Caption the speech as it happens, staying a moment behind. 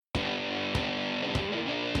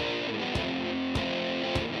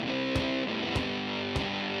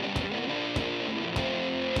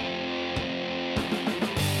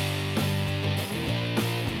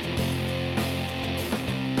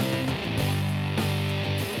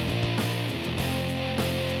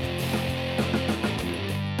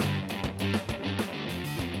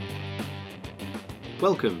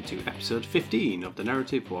Welcome to episode 15 of the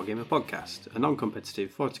Narrative Wargamer Podcast, a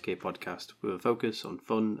non-competitive 40k podcast with a focus on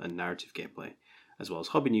fun and narrative gameplay, as well as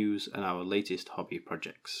hobby news and our latest hobby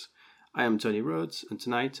projects. I am Tony Rhodes, and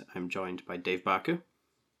tonight I'm joined by Dave Barker.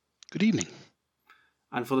 Good evening.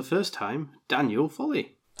 And for the first time, Daniel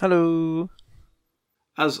Foley. Hello.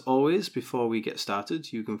 As always, before we get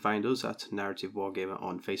started, you can find us at Narrative Wargamer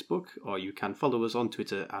on Facebook, or you can follow us on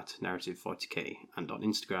Twitter at Narrative40k and on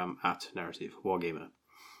Instagram at Narrative Wargamer.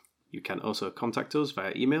 You can also contact us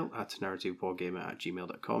via email at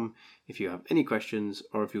narrativewargamer@gmail.com if you have any questions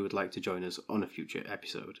or if you would like to join us on a future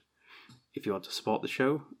episode. If you want to support the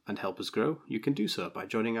show and help us grow, you can do so by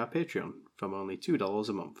joining our Patreon from only $2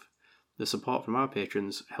 a month. The support from our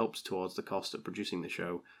patrons helps towards the cost of producing the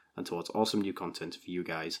show and towards awesome new content for you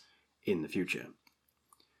guys in the future.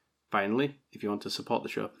 Finally, if you want to support the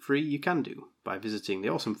show for free, you can do by visiting the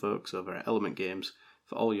awesome folks over at Element Games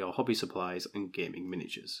for all your hobby supplies and gaming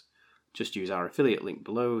miniatures. Just use our affiliate link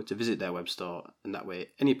below to visit their web store, and that way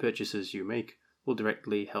any purchases you make will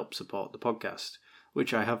directly help support the podcast,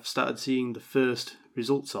 which I have started seeing the first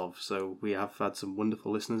results of. So we have had some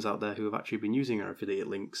wonderful listeners out there who have actually been using our affiliate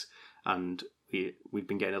links, and we've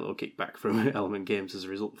been getting a little kickback from Element Games as a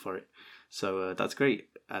result for it. So that's great,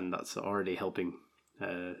 and that's already helping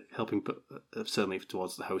put certainly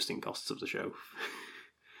towards the hosting costs of the show,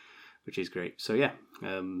 which is great. So yeah,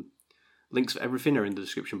 links for everything are in the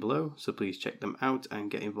description below, so please check them out and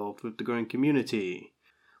get involved with the growing community,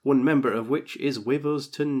 one member of which is with us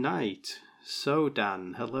tonight. So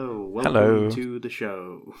Dan, hello, welcome to the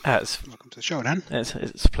show. Welcome to the show, Dan.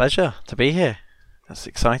 It's a pleasure to be here. That's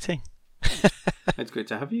exciting. It's great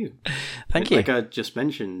to have you. Thank you. Like I just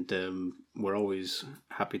mentioned, we're always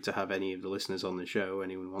happy to have any of the listeners on the show.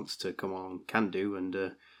 Anyone who wants to come on can do, and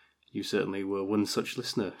you certainly were one such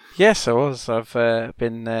listener. Yes, I was. I've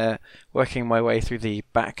been working my way through the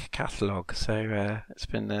back catalogue, so it's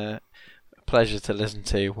been a pleasure to listen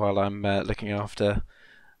to while I'm looking after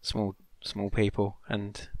small people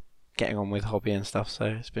and getting on with hobby and stuff, so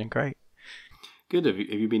it's been great. Good. Have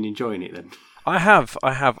you been enjoying it then? I have.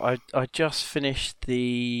 I just finished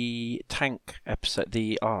the tank episode,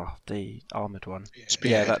 the armoured one.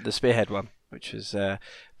 Spearhead. Yeah, the Spearhead one, which was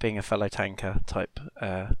being a fellow tanker type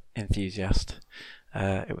enthusiast.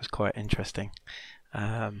 It was quite interesting.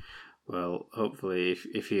 Well, hopefully,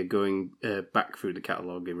 if you're going back through the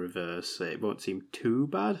catalogue in reverse, it won't seem too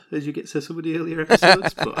bad as you get to some of the earlier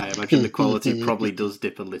episodes, but I imagine the quality probably does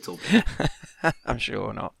dip a little bit. I'm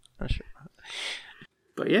sure not.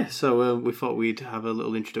 But yeah, so we thought we'd have a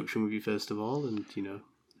little introduction with you first of all, and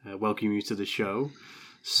welcome you to the show.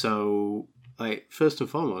 So, first and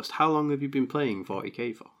foremost, how long have you been playing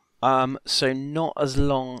 40k for? So not as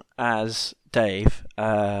long as Dave,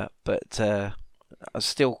 but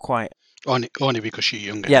still quite. Only because you're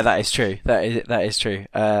younger. Yeah, that is true. That is true.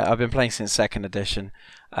 I've been playing since 2nd edition,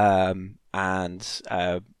 and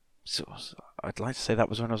so I'd like to say that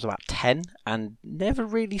was when I was about 10, and never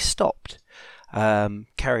really stopped.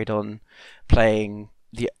 Carried on playing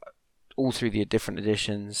all through the different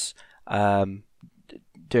editions, doing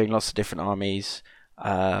lots of different armies,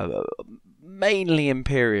 mainly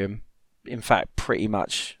Imperium. In fact, pretty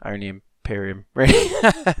much only Imperium, really.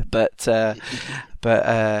 but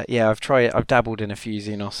yeah, I've dabbled in a few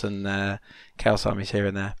Xenos and Chaos armies here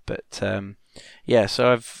and there. But yeah,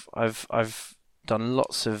 so I've done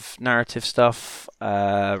lots of narrative stuff,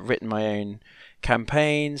 written my own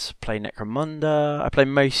campaigns, play Necromunda. I play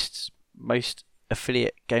most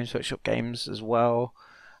affiliate Games Workshop games as well,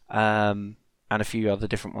 and a few other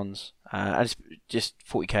different ones. And it's just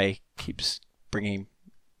 40k keeps bringing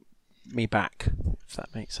me back, if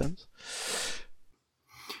that makes sense.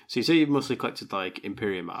 So you say you've mostly collected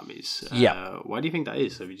Imperium armies. Yeah. Why do you think that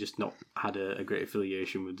is? Have you just not had a great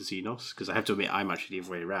affiliation with the Xenos? Because I have to admit, I'm actually the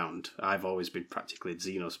other way around. I've always been practically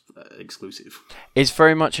Xenos exclusive. It's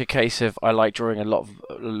very much a case of I like drawing a lot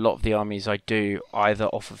of the armies I do either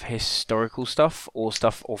off of historical stuff or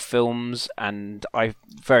films, and I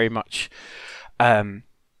very much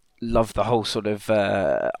love the whole sort of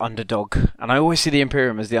underdog, and I always see the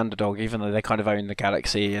Imperium as the underdog, even though they kind of own the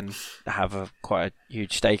galaxy and have quite a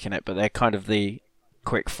huge stake in it, but they're kind of the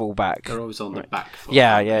quick fallback. They're always on the back foot.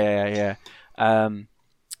 Yeah.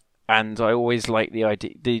 And I always like the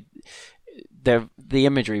idea, the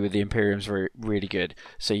imagery with the Imperium's really good.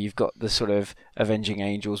 So you've got the sort of avenging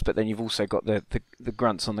angels, but then you've also got the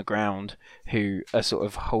grunts on the ground who are sort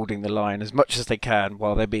of holding the line as much as they can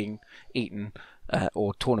while they're being eaten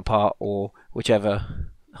or torn apart, or whichever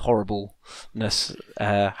horribleness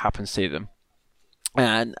happens to them.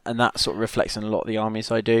 And that sort of reflects in a lot of the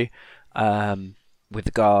armies I do, with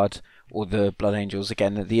the Guard, or the Blood Angels.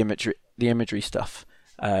 Again, the imagery stuff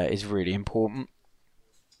is really important.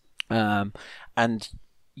 And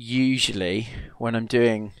usually when I'm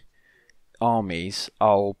doing armies,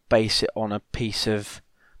 I'll base it on a piece of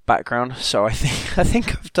background. So I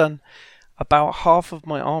think I've done about half of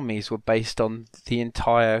my armies were based on the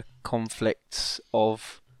entire conflicts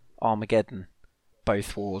of Armageddon,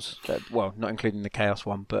 both wars. Well, not including the Chaos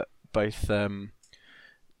one, but both 2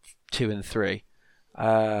 and 3.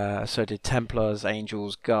 So I did Templars,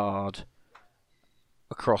 Angels, Guard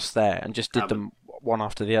across there, and just did them one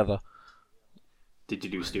after the other. Did you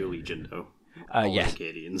do Steel Legion though? Yes.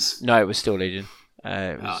 Acadians. No, it was Steel Legion.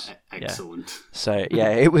 Excellent. Yeah. So yeah,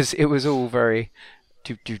 it was all very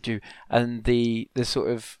do. And the sort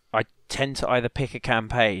of, I tend to either pick a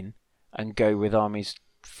campaign and go with armies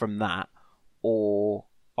from that, or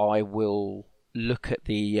I will look at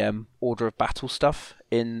the order of battle stuff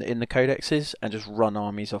in the codexes and just run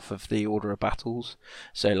armies off of the order of battles.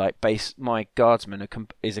 So like my guardsmen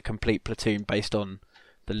is a complete platoon based on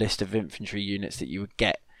the list of infantry units that you would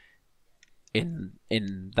get in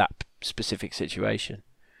that specific situation,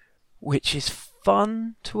 which is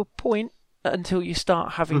fun to a point until you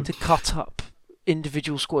start having to cut up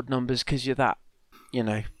individual squad numbers because you're that,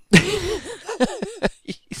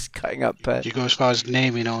 he's cutting up. Do you go as far as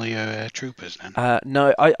naming all your troopers then?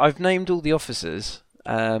 No, I've named all the officers.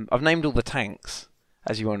 I've named all the tanks,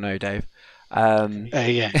 as you all know, Dave.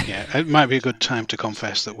 Yeah. It might be a good time to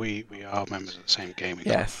confess that we are members of the same gaming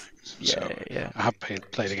club. Yeah. I have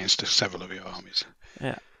played against several of your armies.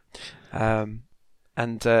 Yeah.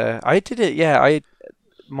 And I did it. Yeah,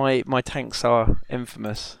 my tanks are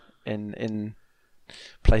infamous in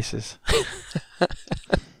places.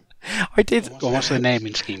 I did. Well, what's the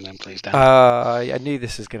naming scheme then, please, Dan? I knew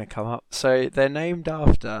this was going to come up. So they're named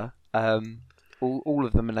after. All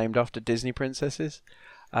of them are named after Disney princesses.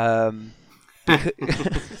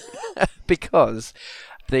 Because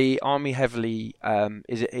the army heavily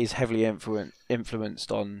is heavily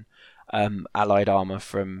influenced on Allied armour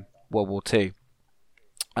from World War II.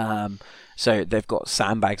 So they've got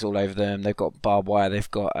sandbags all over them, they've got barbed wire, they've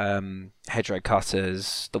got hedgerow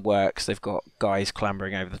cutters, the works, they've got guys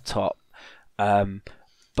clambering over the top.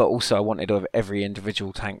 But also I wanted every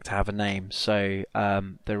individual tank to have a name, so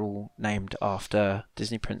they're all named after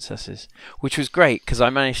Disney princesses, which was great because I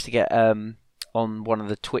managed to get on one of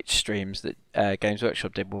the Twitch streams that Games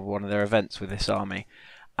Workshop did with one of their events with this army,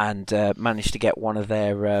 and managed to get one of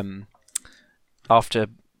their after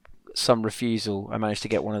some refusal, I managed to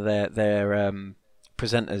get one of their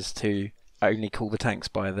presenters to only call the tanks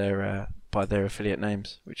by their affiliate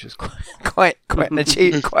names, which was quite an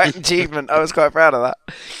achievement. I was quite proud of that.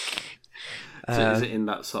 So is it in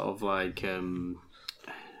that sort of like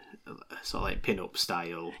pin-up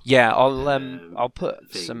style? Yeah, I'll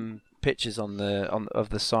put some pictures on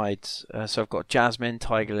the sides. So I've got Jasmine,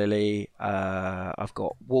 Tiger Lily. I've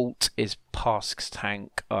got Walt is Pask's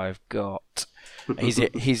tank. I've got he's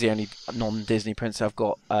the only non-Disney prince. I've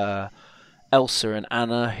got Elsa and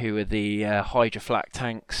Anna, who are the Hydra flak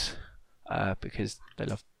tanks, because they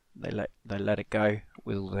let it go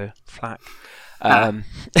with all the flak. But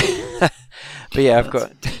yeah, I've got.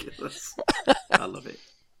 Ridiculous. I love it.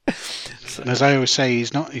 And as I always say,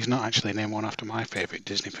 he's not actually named one after my favourite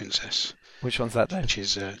Disney princess. Which one's that, Dave? Which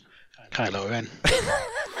is Kylo Ren.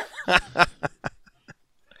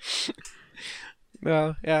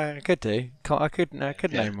 Well, yeah, I could do. I could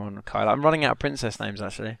name one Kylo. I'm running out of princess names,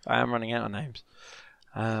 actually. I am running out of names.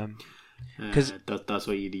 Because that's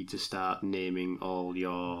where you need to start naming all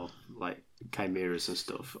your chimeras and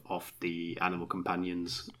stuff off the animal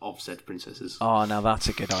companions of said princesses. Oh, now that's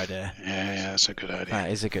a good idea. Yeah, that's a good idea.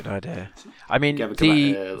 That is a good idea. I mean, you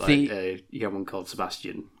have one called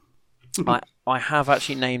Sebastian. I have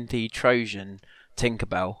actually named the Trojan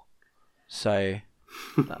Tinkerbell. So,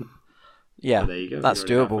 yeah, there you go. That's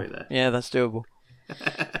doable. Yeah, that's doable.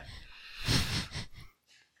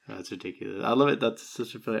 That's ridiculous. I love it. That's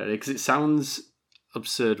such a brilliant idea because it sounds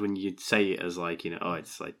absurd when you say it as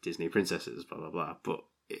it's like Disney princesses, blah blah blah. But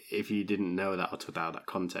if you didn't know that or took out that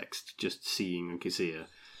context, just seeing Ankysia,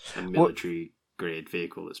 a military grade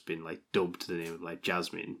vehicle that's been dubbed the name of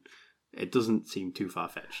Jasmine, it doesn't seem too far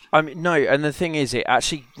fetched. I mean, no, and the thing is, it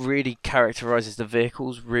actually really characterizes the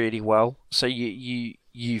vehicles really well. So you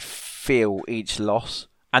feel each loss.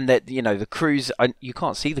 And that the crews, you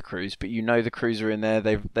can't see the crews, but the crews are in there.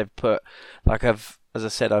 They've put I've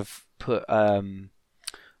put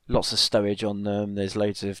lots of stowage on them. There's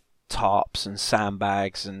loads of tarps and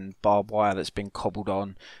sandbags and barbed wire that's been cobbled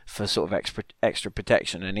on for sort of extra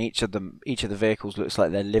protection. And each of the vehicles looks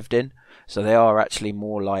like they're lived in, so they are actually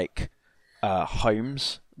more like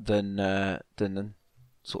homes than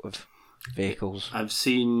sort of vehicles. I've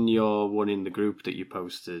seen your one in the group that you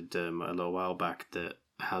posted a little while back that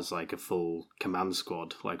has like a full command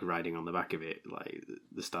squad like riding on the back of it, like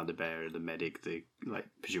the standard bearer, the medic, the like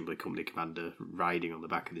presumably company commander riding on the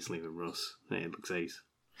back of this Leland Russ. It looks ace.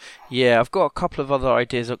 Yeah, I've got a couple of other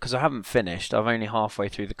ideas because I haven't finished. I'm only halfway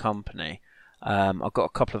through the company. I've got a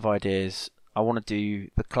couple of ideas. I want to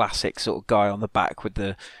do the classic sort of guy on the back with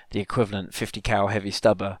the equivalent 50 cal heavy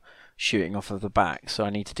stubber shooting off of the back, so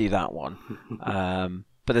I need to do that one.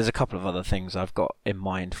 But there's a couple of other things I've got in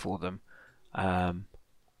mind for them.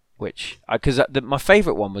 Because my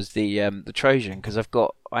favourite one was the Trojan, because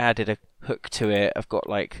I added a hook to it. I've got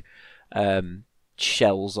like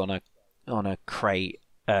shells on a crate,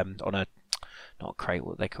 not a crate,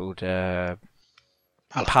 what they called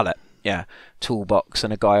pallet, yeah, toolbox,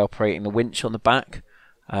 and a guy operating the winch on the back.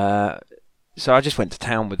 So I just went to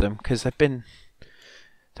town with them because they're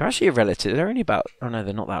actually a relative. They're only about, oh no,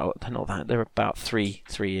 they're not that. They're about 3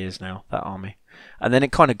 years now, that army. And then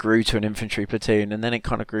it kind of grew to an infantry platoon, and then it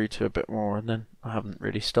kind of grew to a bit more, and then I haven't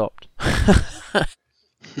really stopped.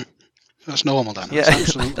 That's normal, Dan. Yeah, That's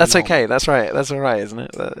absolutely that's normal. okay. That's right. That's all right, isn't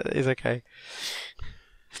it? That is okay.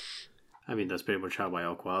 I mean, that's pretty much how my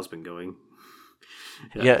Alquar's been going.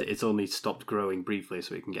 Yeah. It's only stopped growing briefly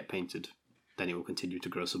so it can get painted. Then it will continue to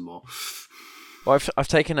grow some more. Well, I've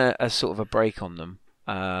taken a sort of a break on them,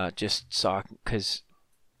 just so because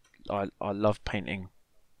I love painting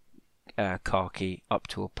khaki up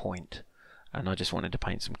to a point, and I just wanted to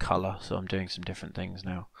paint some colour, so I'm doing some different things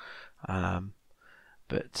now.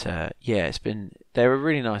 But yeah, they're a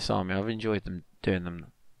really nice army. I've enjoyed doing them.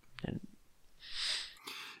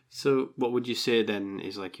 So, what would you say then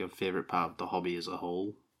is like your favourite part of the hobby as a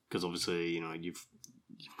whole? Because obviously, you've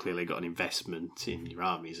clearly got an investment in your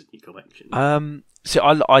armies and your collection. So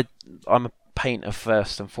I'm a painter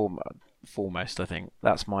first and foremost. I think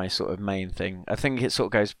that's my sort of main thing. I think it sort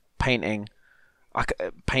of goes painting,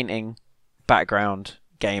 background,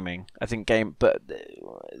 gaming. I think but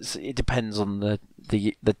it depends on the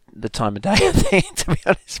time of day, I think, to be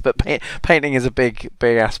honest. But painting is a big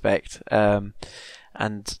aspect, and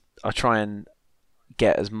I try and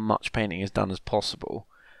get as much painting as done as possible.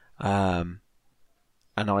 And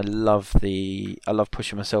I love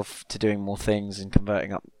pushing myself to doing more things and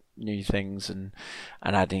converting up new things and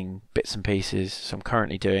adding bits and pieces. So I'm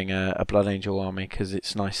currently doing a Blood Angel army because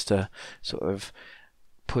it's nice to sort of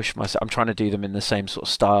push myself. I'm trying to do them in the same sort of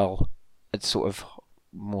style. It's sort of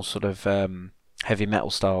more sort of heavy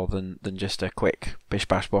metal style than just a quick bish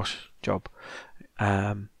bash bosh job.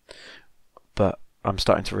 But I'm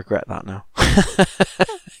starting to regret that now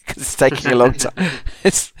because it's taking a long time.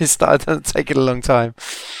 It's started taking a long time.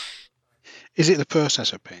 Is it the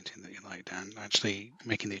process of painting that you like, Dan? Actually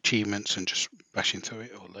making the achievements and just bashing through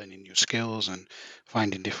it, or learning new skills and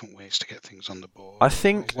finding different ways to get things on the board? I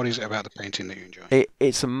think. What is it about the painting that you enjoy?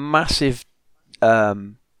 It's a massive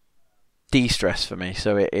de-stress for me.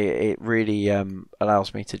 So it really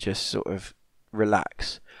allows me to just sort of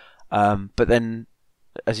relax. But then,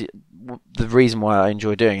 the reason why I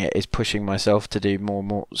enjoy doing it is pushing myself to do more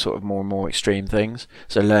and more extreme things.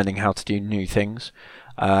 So learning how to do new things,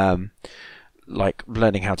 like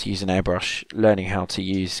learning how to use an airbrush, learning how to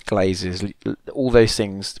use glazes, all those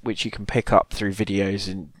things which you can pick up through videos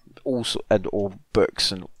and or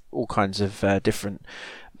books and all kinds of different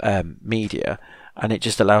media, and it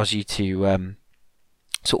just allows you to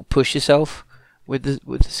sort of push yourself with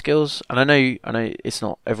the skills. And I know it's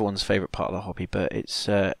not everyone's favourite part of the hobby, but it's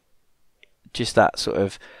just that sort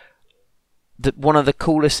of one of the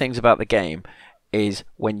coolest things about the game is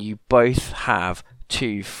when you both have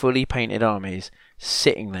two fully painted armies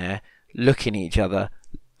sitting there looking at each other,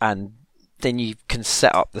 and then you can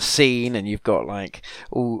set up the scene, and you've got like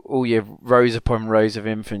all your rows upon rows of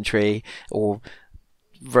infantry, or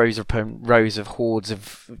rows upon rows of hordes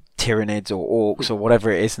of Tyranids or orcs or whatever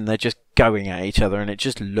it is, and they're just going at each other, and it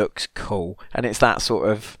just looks cool. And it's that sort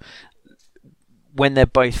of, when they're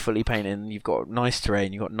both fully painted and you've got nice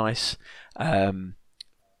terrain, you've got nice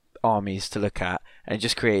armies to look at, and it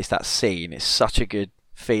just creates that scene. It's such a good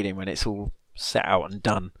feeling when it's all set out and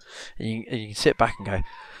done, and you can sit back and go,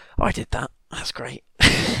 I did that, that's great.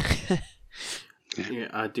 Yeah,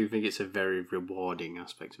 I do think it's a very rewarding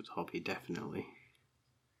aspect of the hobby, definitely.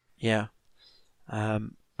 Yeah,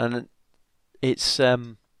 and it's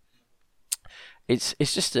just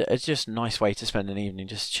a nice way to spend an evening,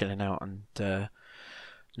 just chilling out and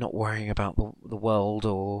not worrying about the world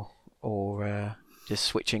or just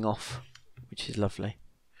switching off, which is lovely.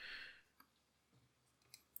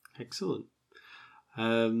 Excellent.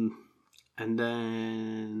 And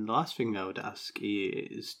then the last thing I would ask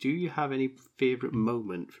is, do you have any favourite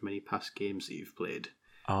moment from any past games that you've played?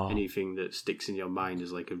 Oh. Anything that sticks in your mind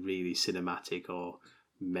as like a really cinematic or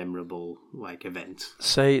memorable like event?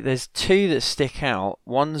 So there's two that stick out.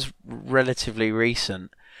 One's relatively recent,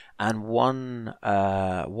 and one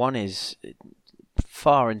is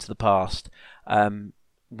far into the past.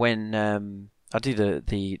 When I'll do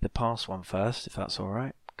the past one first, if that's all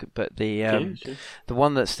right. But the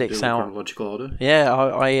one that sticks out, chronological order. Yeah,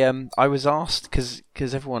 I was asked because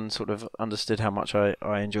everyone sort of understood how much I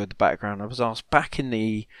enjoyed the background. I was asked back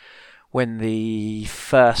when the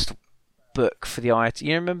first book for the Eye.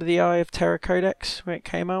 You remember the Eye of Terror Codex when it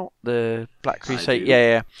came out, the Black Crusade?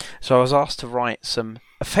 Yeah. So I was asked to write some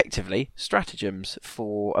effectively stratagems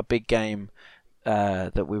for a big game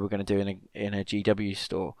that we were going to do in a GW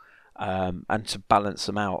store, and to balance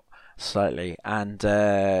them out slightly, and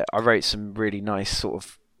I wrote some really nice sort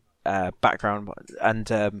of background, and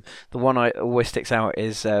the one I always sticks out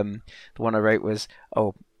is the one I wrote was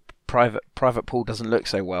Private Paul doesn't look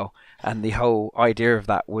so well, and the whole idea of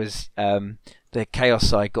that was the Chaos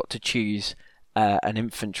side got to choose an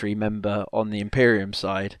infantry member on the Imperium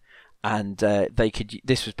side, and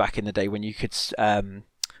this was back in the day when you could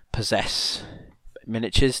possess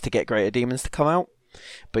miniatures to get greater demons to come out.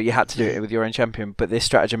 But you had to do it with your own champion. But this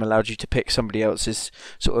stratagem allowed you to pick somebody else's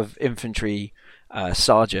sort of infantry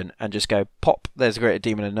sergeant and just go, pop, there's a greater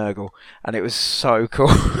demon in Nurgle. And it was so cool.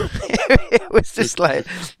 It was just like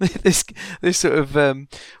this sort of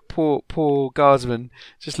poor guardsman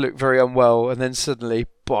just looked very unwell, and then suddenly,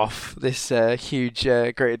 boff, this huge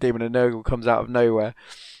greater demon in Nurgle comes out of nowhere.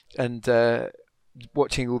 And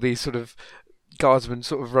watching all these sort of guardsmen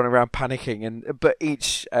sort of run around panicking, but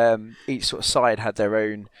each sort of side had their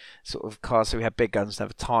own sort of cars. So we had big guns to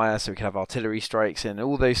have a tire, so we could have artillery strikes, and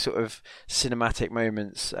all those sort of cinematic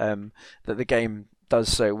moments that the game does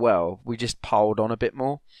so well. We just piled on a bit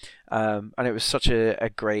more, and it was such a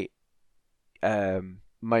great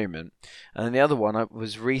moment. And then the other one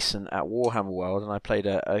was recent at Warhammer World, and I played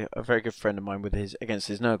a very good friend of mine against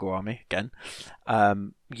his Nurgle army again,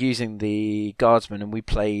 using the Guardsmen, and we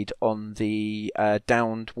played on the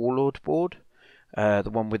Downed Warlord board,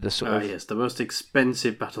 the one with the sort of yes, the most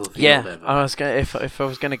expensive battlefield ever. I was going if I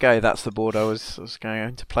was going to go, that's the board I was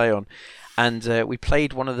going to play on, and we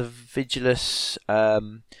played one of the Vigilus,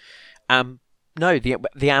 the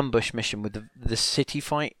ambush mission with the city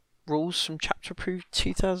fight rules from Chapter Approved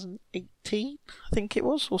 2018, I think it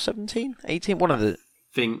was, or 17, 18, one of the.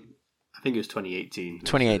 I think it was 2018.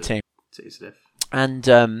 2018. City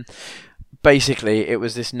and basically, it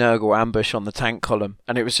was this Nurgle ambush on the tank column,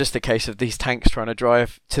 and it was just a case of these tanks trying to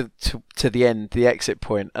drive to the end, the exit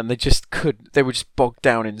point, and they were just bogged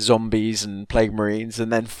down in zombies and Plague Marines,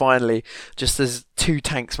 and then finally, just as two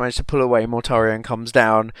tanks manage to pull away, Mortarion comes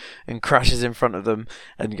down and crashes in front of them,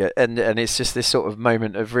 and it's just this sort of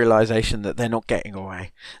moment of realization that they're not getting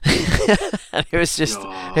away. And it was just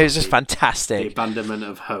fantastic. The abandonment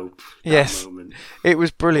of hope. Yes, moment. It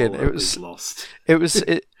was brilliant. It was lost. It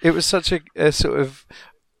was such a sort of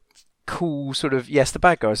cool sort of, yes, the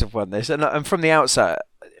bad guys have won this, and from the outset,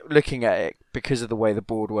 looking at it, because of the way the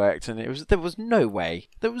board worked, and there was no way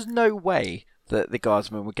that the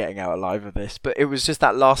Guardsmen were getting out alive of this. But it was just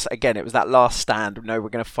that last stand. No, we're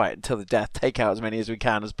going to fight until the death, take out as many as we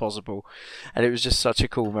can as possible, and it was just such a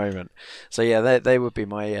cool moment. So yeah, they would be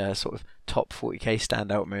my sort of top 40k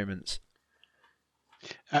standout moments.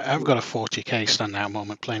 I've got a 40k standout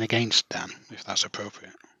moment playing against Dan, if that's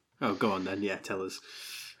appropriate. Oh, go on then. Yeah, tell us.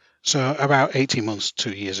 So about 18 months,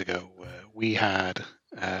 2 years ago, we had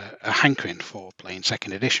a hankering for playing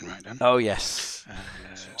 2nd edition, right, Dan? Oh, yes.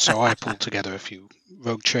 So I pulled together a few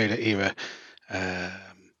Rogue Trader era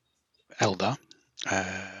Eldar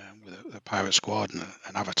with a pirate squad and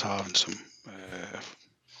an avatar and some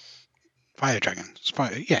fire dragons,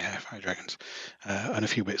 and a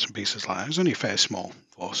few bits and pieces like that. It was only a fairly small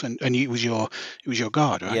force, and it was your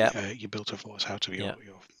guard, right? Yeah. You built a force out of your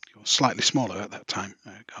slightly smaller at that time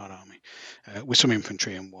guard army, with some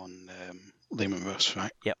infantry and one Leman Russ,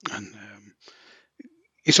 right? Yep. And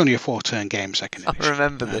it's only a 4-turn game, 2nd edition. I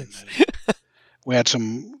remember this. We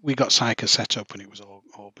got Psyker set up, and it was all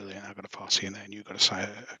brilliant. I got a party in there, and you got a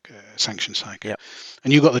sanctioned Psyker. Yep.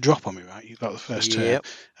 And you got the drop on me, right? You got the first turn, Yep.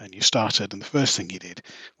 and you started, and the first thing you did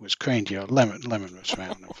was craned your lemon Russ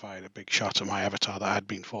round and fired a big shot at my avatar that I'd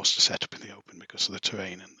been forced to set up in the open because of the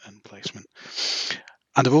terrain and placement.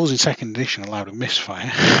 And the rules in 2nd edition allowed a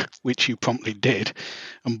misfire, which you promptly did,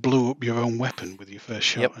 and blew up your own weapon with your first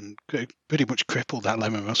shot, and pretty much crippled that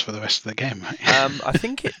Lemon Russ for the rest of the game, right? I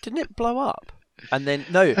think didn't it blow up? And then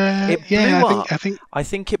it blew up. I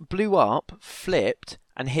think it blew up, flipped,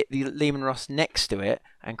 and hit the Lehman Russ next to it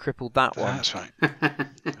and crippled that one. That's right.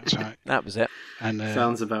 That's right. That was it. And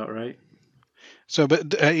sounds about right. So,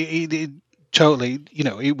 but it totally,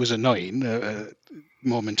 it was annoying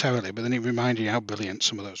momentarily, but then it reminded you how brilliant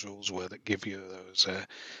some of those rules were that give you those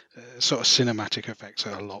sort of cinematic effects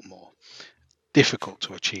that are a lot more difficult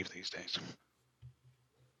to achieve these days.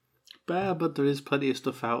 But there is plenty of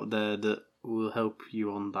stuff out there that will help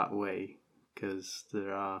you on that way, because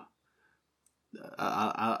there are,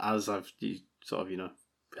 as I've sort of,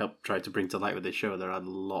 helped try to bring to light with this show, there are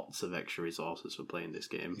lots of extra resources for playing this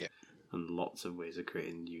game, and lots of ways of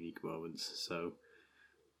creating unique moments. So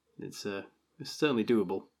it's certainly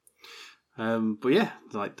doable. But yeah,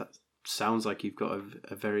 like that sounds like you've got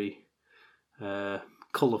a very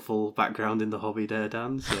colourful background in the hobby there,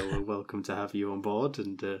 Dan. So we're welcome to have you on board,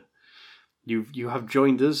 and you have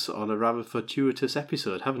joined us on a rather fortuitous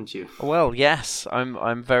episode, haven't you? Well, yes,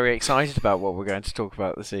 I'm very excited about what we're going to talk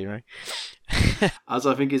about this evening. As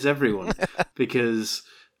I think is everyone, because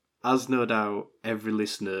as no doubt every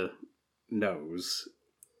listener knows,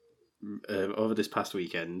 over this past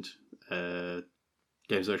weekend,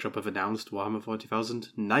 Games Workshop have announced Warhammer 40,000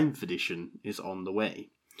 9th edition is on the way.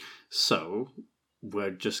 So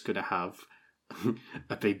we're just going to have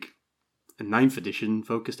a big 9th edition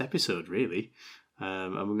focused episode, really.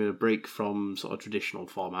 And we're going to break from sort of traditional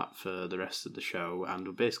format for the rest of the show, and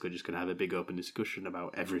we're basically just going to have a big open discussion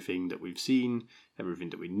about everything that we've seen,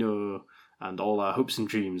 everything that we know, and all our hopes and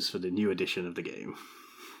dreams for the new edition of the game.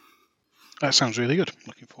 That sounds really good.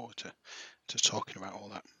 Looking forward to talking about all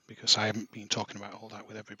that, because I haven't been talking about all that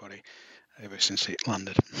with everybody ever since it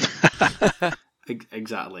landed.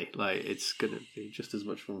 Exactly. Like, it's going to be just as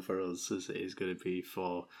much fun for us as it is going to be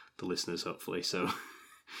for the listeners, hopefully. So,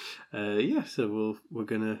 so we're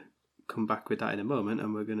going to come back with that in a moment,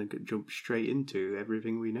 and we're going to jump straight into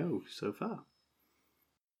everything we know so far.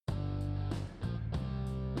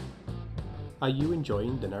 Are you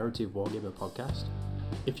enjoying the Narrative Wargamer podcast?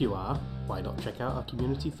 If you are, why not check out our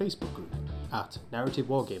community Facebook group at Narrative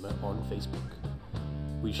Wargamer on Facebook.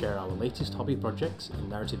 We share our latest hobby projects in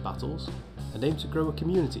narrative battles and aim to grow a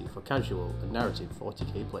community for casual and narrative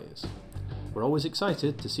 40k players. We're always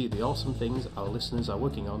excited to see the awesome things our listeners are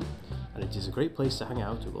working on, and it is a great place to hang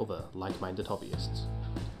out with other like-minded hobbyists.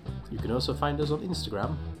 You can also find us on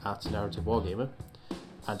Instagram at Narrative Wargamer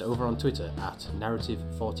and over on Twitter at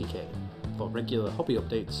Narrative40k for regular hobby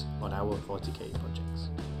updates on our 40k projects.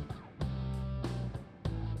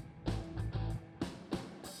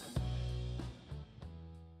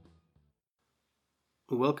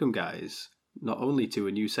 Welcome, guys, not only to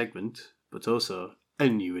a new segment, but also a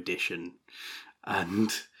new edition.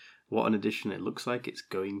 And what an edition it looks like it's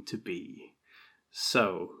going to be.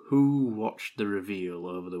 So, who watched the reveal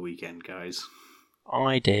over the weekend, guys?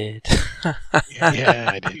 I did. Yeah,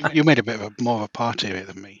 I did. You made a bit of more of a party of it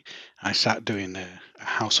than me. I sat doing a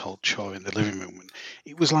household chore in the living room, and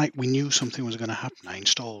it was like we knew something was going to happen. I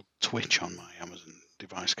installed Twitch on my Amazon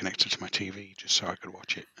device connected to my TV just so I could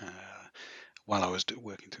watch it while I was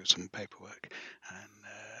working through some paperwork,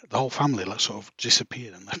 and the whole family sort of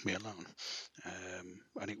disappeared and left me alone.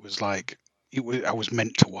 And it was like I was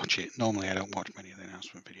meant to watch it. Normally, I don't watch many of the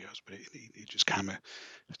announcement videos, but it just kind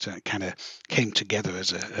of came together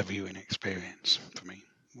as a viewing experience for me.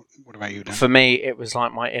 What about you, Dan? For me, it was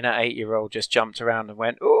like my inner 8-year-old just jumped around and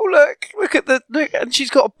went, "Oh, look at and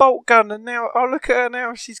she's got a bolt gun, and now look at her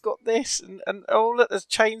now, she's got this, and oh look, there's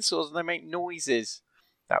chainsaws and they make noises."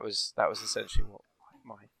 That was essentially what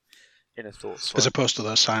my inner thoughts were. As opposed to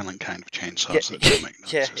those silent kind of chainsaws that don't make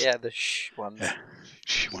noises. Yeah, the shh ones. Yeah,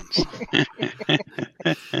 shh ones.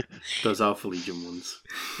 Those Alpha Legion ones.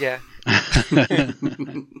 Yeah. But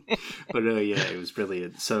it was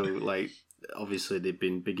brilliant. So, like, obviously they've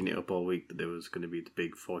been bigging it up all week that there was going to be the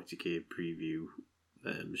big 40k preview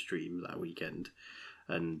stream that weekend.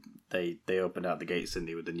 And they opened out the gates, didn't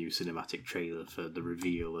they, with the new cinematic trailer for the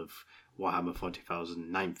reveal of Warhammer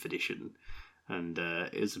 40,000 9th edition. And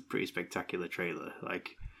it was a pretty spectacular trailer.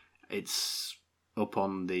 Like, it's up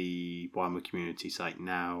on the Warhammer community site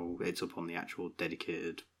now. It's up on the actual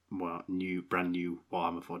dedicated, brand new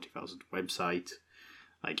Warhammer 40,000 website.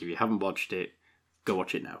 Like, if you haven't watched it, go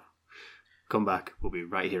watch it now. Come back, we'll be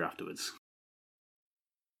right here afterwards.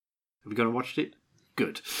 Have you gone and watched it?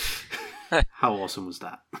 Good. How awesome was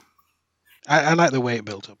that? I like the way it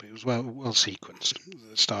built up. It was well sequenced,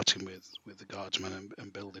 starting with the guardsmen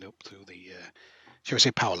and building up through the, shall we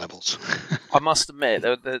say, power levels. I must admit,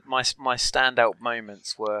 my standout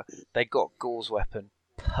moments were they got Gore's weapon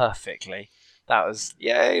perfectly. That was,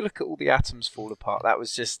 yay, look at all the atoms fall apart. That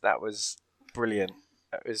was brilliant.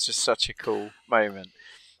 It was just such a cool moment.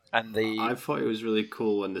 And I thought it was really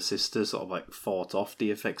cool when the sister sort of like fought off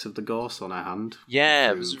the effects of the Gorse on her hand.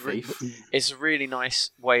 Yeah, Faith. it's a really nice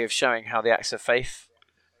way of showing how the acts of faith,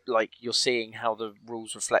 like you're seeing how the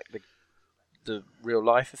rules reflect the real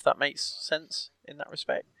life, if that makes sense in that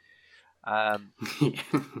respect.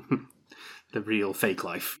 The real fake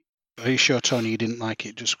life. Are you sure, Tony, you didn't like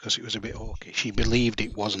it just because it was a bit hawkish? She believed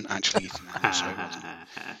it wasn't actually Ethan Allen, so it wasn't.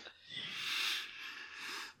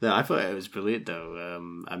 No, I thought it was brilliant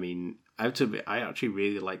though. I mean, I actually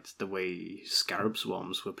really liked the way Scarab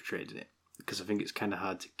Swarms were portrayed in it, because I think it's kind of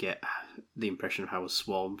hard to get the impression of how a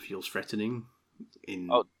swarm feels threatening in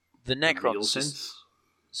the Necrons. real sense.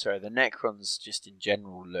 Sorry, the Necrons just in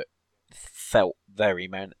general felt very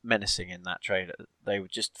menacing in that trailer. They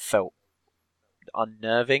just felt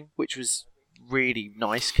unnerving, which was really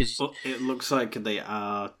nice because it looks like they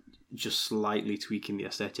are just slightly tweaking the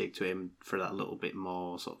aesthetic to aim for that little bit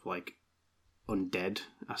more sort of like undead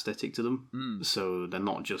aesthetic to them. So they're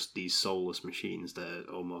not just these soulless machines; they're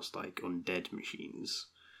almost like undead machines.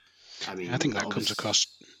 I mean, I think that comes across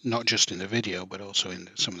not just in the video, but also in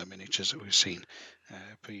some of the miniatures that we've seen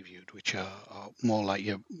previewed, which are more like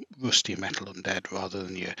your rusty metal undead rather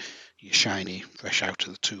than your shiny, fresh out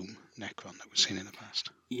of the tomb Necron that we've seen in the past.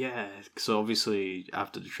 Yeah, so obviously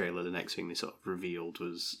after the trailer, the next thing they sort of revealed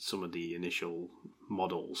was some of the initial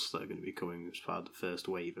models that are going to be coming as part of the first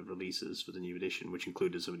wave of releases for the new edition, which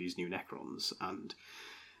included some of these new Necrons. And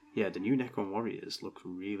yeah, the new Necron warriors look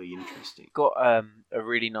really interesting. Got a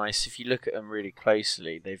really nice, if you look at them really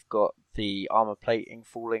closely, they've got the armor plating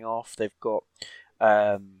falling off. They've got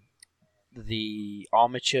the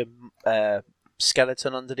armature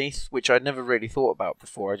skeleton underneath, which I'd never really thought about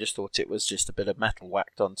before. I just thought it was just a bit of metal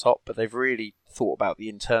whacked on top, but they've really thought about the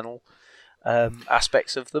internal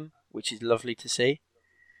aspects of them, which is lovely to see.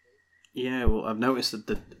 Yeah, well, I've noticed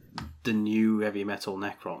that the new heavy metal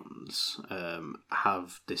Necrons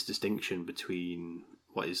have this distinction between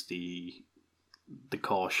what is the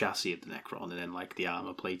core chassis of the Necron and then like the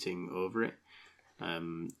armor plating over it.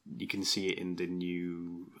 You can see it in the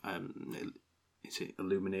new is it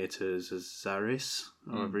Illuminators Azaris,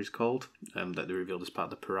 or whatever he's called, that they revealed as part of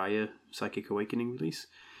the Pariah Psychic Awakening release.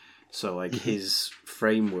 So like his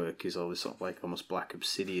framework is always sort of like almost black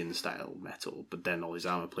obsidian style metal, but then all his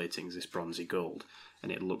armor plating is this bronzy gold,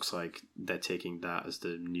 and it looks like they're taking that as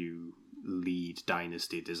the new lead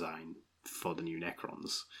dynasty design for the new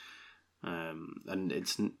Necrons. And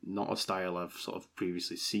it's not a style I've sort of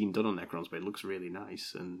previously seen done on Necrons, but it looks really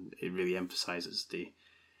nice, and it really emphasizes the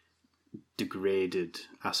degraded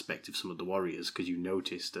aspect of some of the warriors, because you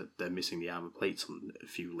notice that they're missing the armor plates on a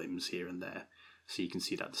few limbs here and there, so you can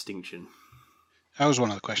see that distinction. That was one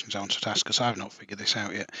of the questions I wanted to ask, because I've not figured this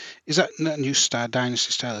out yet. Is that new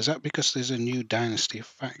Dynasty style? Is that because there's a new Dynasty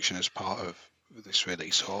faction as part of this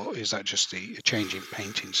release, or is that just a change in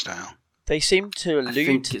painting style? They seem to allude to that. I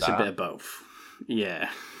think it's a bit of both. Yeah.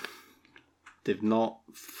 They've not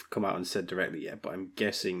come out and said directly yet, but I'm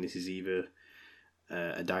guessing this is either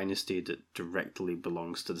a dynasty that directly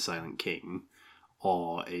belongs to the Silent King,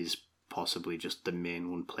 or is possibly just the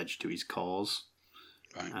main one pledged to his cause.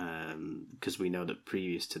 Right. Because we know that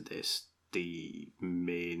previous to this, the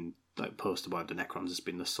main poster boy of the Necrons has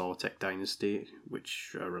been the Sortek dynasty,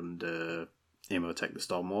 which are under Imhotep the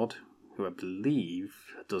Stormlord, who I believe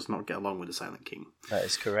does not get along with the Silent King. That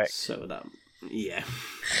is correct. So that, yeah.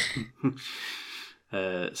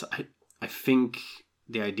 So I think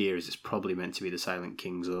the idea is it's probably meant to be the Silent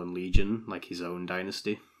King's own legion, like his own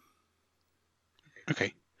dynasty.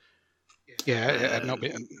 Okay. Yeah,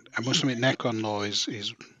 I must admit, Necron lore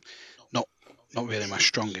is not really my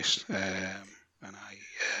strongest, and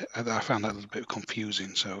I found that a little bit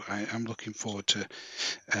confusing. So I'm looking forward to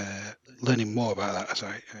learning more about that as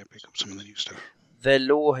I pick up some of the new stuff. Their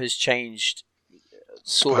lore has changed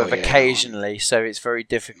occasionally, so it's very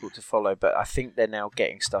difficult to follow. But I think they're now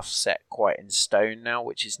getting stuff set quite in stone now,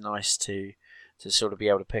 which is nice to sort of be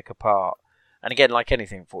able to pick apart. And again, like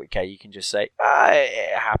anything 40k, you can just say,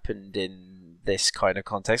 it happened in this kind of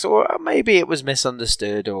context, or maybe it was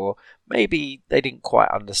misunderstood, or maybe they didn't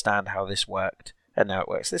quite understand how this worked, and now it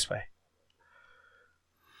works this way.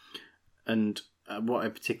 And what I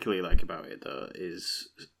particularly like about it, though, is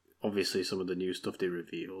obviously some of the new stuff they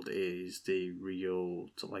revealed is the real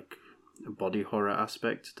body horror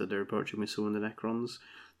aspect that they're approaching with some of the Necrons.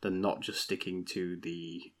 They're not just sticking to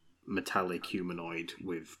the metallic humanoid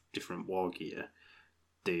with different war gear.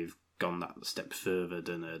 They've gone that step further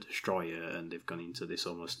than a destroyer, and they've gone into this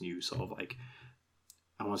almost new sort of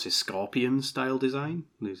I want to say scorpion style design.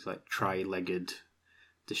 These tri-legged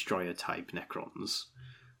destroyer type Necrons.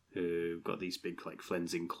 who've got these big like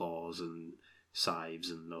flensing claws and scythes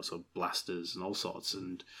and also blasters and all sorts.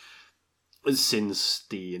 And since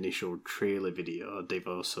the initial trailer video, they've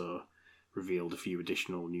also revealed a few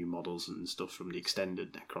additional new models and stuff from the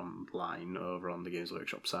extended Necron line over on the Games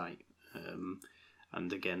Workshop site.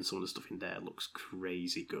 And again, some of the stuff in there looks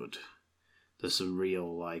crazy good. There's some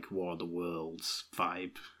real like War of the Worlds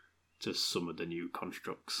vibe to some of the new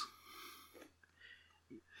constructs.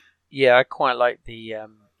 Yeah, I quite like the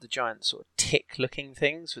giant sort of tick-looking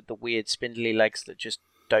things with the weird spindly legs that just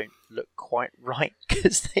don't look quite right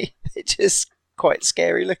because they're just quite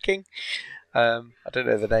scary looking. I don't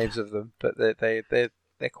know the names of them, but they're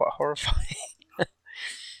quite horrifying.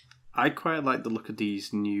 I quite like the look of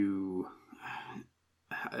these new.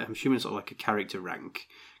 I'm assuming it's sort of like a character rank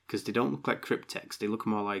because they don't look like cryptex. They look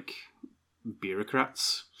more like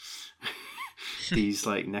bureaucrats. These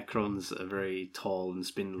like Necrons are very tall and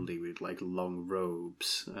spindly with like long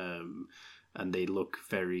robes, and they look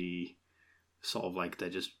very sort of like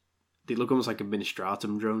they look almost like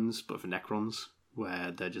administratum drones, but for Necrons,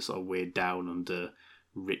 where they're just sort of weighed down under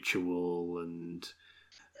ritual and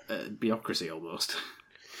bureaucracy almost.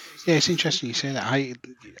 Yeah, it's interesting you say that.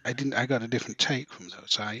 I got a different take from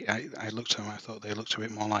those. I looked at them. I thought they looked a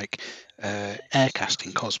bit more like air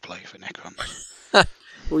casting cosplay for Necrons.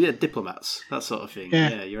 Well, yeah, diplomats, that sort of thing.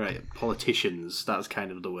 Yeah. You're right. Politicians, that's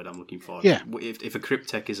kind of the word I'm looking for. Yeah. If a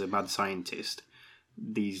cryptech is a mad scientist,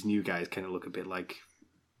 these new guys kind of look a bit like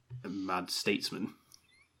a mad statesman.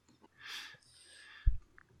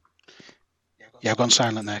 Yeah, I've gone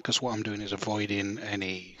silent there because what I'm doing is avoiding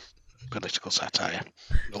any political satire.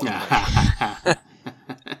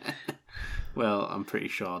 Well, I'm pretty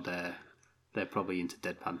sure they're probably into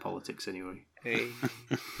deadpan politics anyway.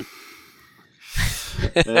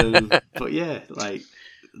 But yeah, like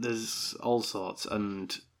there's all sorts,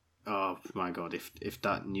 and oh my god, if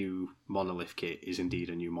that new monolith kit is indeed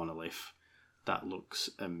a new monolith, that looks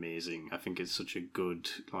amazing. I think it's such a good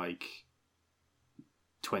like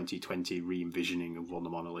 2020 re-envisioning of what the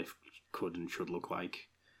monolith could and should look like.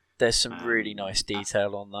 There's some really nice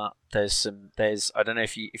detail on that. There's I don't know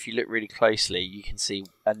if you look really closely, you can see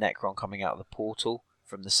a Necron coming out of the portal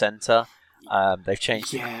from the center. They've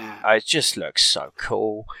changed. Yeah, it just looks so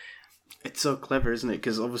cool. It's so clever, isn't it?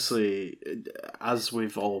 Because obviously, as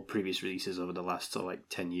with all previous releases over the last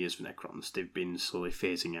 10 years for Necrons, they've been slowly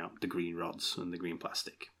phasing out the green rods and the green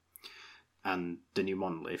plastic. And the new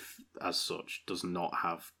monolith, as such, does not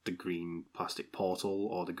have the green plastic portal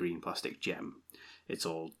or the green plastic gem. It's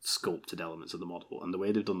all sculpted elements of the model. And the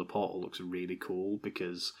way they've done the portal looks really cool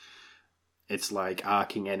because it's like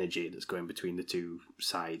arcing energy that's going between the two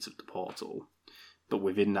sides of the portal. But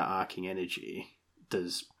within that arcing energy,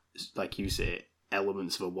 there's, like you say,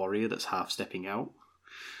 elements of a warrior that's half stepping out.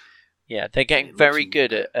 Yeah, they're getting very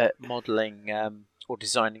good at modelling or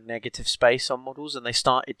designing negative space on models, and they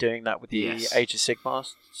started doing that with the Age of Sigmar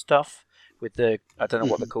stuff. With the, I don't know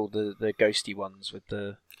what they're called, the ghosty ones with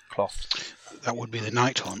the cloth. That would be the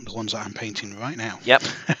Nighthaunt, the ones that I'm painting right now. Yep,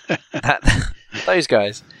 those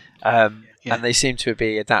guys. And they seem to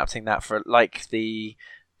be adapting that for like the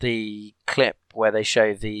clip where they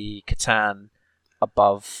show the Catan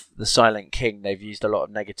above the Silent King. They've used a lot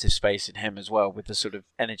of negative space in him as well, with the sort of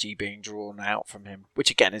energy being drawn out from him,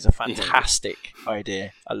 which again is a fantastic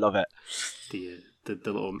idea. I love it. The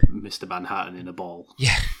little Mr. Manhattan in a ball.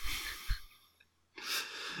 Yeah.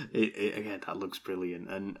 Again, that looks brilliant.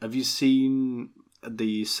 And have you seen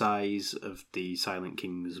the size of the Silent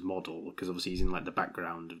King's model? Because obviously he's in like the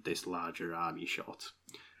background of this larger army shot.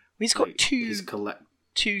 He's got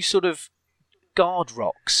two sort of guard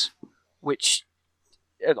rocks, which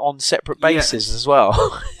are on separate bases as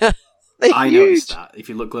well. I noticed that. If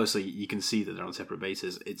you look closely, you can see that they're on separate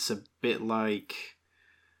bases. It's a bit like,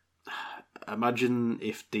 imagine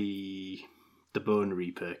if the Bone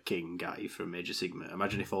Reaper King guy from Age of Sigmar,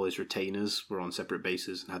 imagine if all his retainers were on separate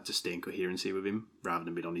bases and had to stay in coherency with him rather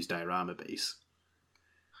than being on his diorama base.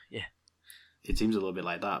 Yeah. It seems a little bit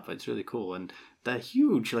like that, but it's really cool. And they're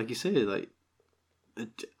huge, like you say. Like,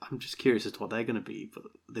 I'm just curious as to what they're going to be, but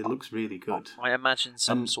they looks really good. I imagine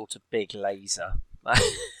some sort of big laser.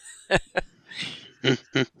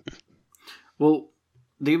 Well,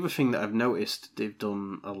 the other thing that I've noticed they've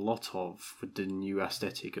done a lot of with the new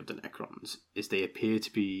aesthetic of the Necrons is they appear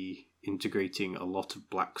to be integrating a lot of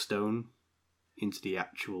Blackstone into the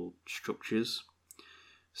actual structures.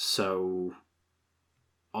 So,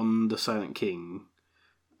 on the Silent King,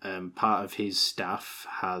 part of his staff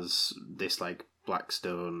has this like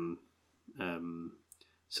Blackstone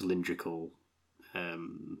cylindrical, I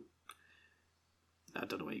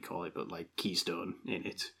don't know what you call it, but like keystone in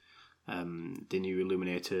it. The new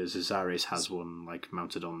Illuminators, Azaris has one like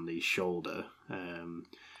mounted on the shoulder.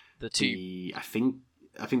 The two. I think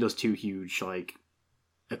those two huge like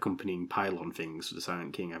accompanying pylon things for the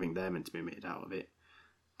Silent King, I think they're meant to be made out of it.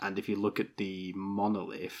 And if you look at the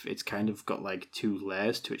monolith, it's kind of got like two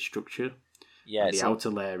layers to its structure. Yeah. The outer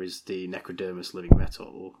layer is the Necrodermis living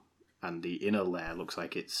metal, and the inner layer looks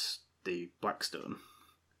like it's the Blackstone.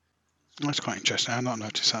 That's quite interesting. I've not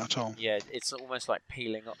noticed that at all. Yeah, it's almost like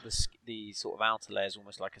peeling up the sort of outer layer is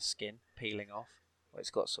almost like a skin peeling off, where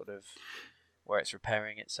it's got sort of where it's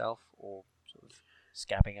repairing itself or sort of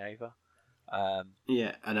scabbing over.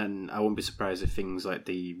 Yeah, and then I wouldn't be surprised if things like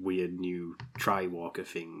the weird new Tri-Walker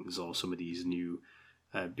things, or some of these new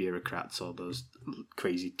bureaucrats, or those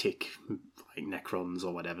crazy tick like Necrons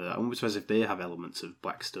or whatever, I wouldn't be surprised if they have elements of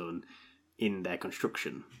Blackstone in their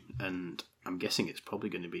construction. And I'm guessing it's probably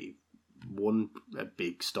going to be a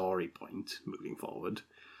big story point moving forward.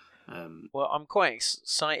 Well, I'm quite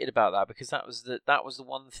excited about that because that was the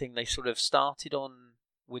one thing they sort of started on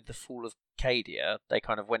with the fall of Cadia. They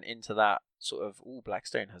kind of went into that sort of,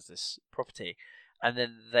 Blackstone has this property, and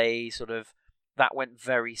then they sort of that went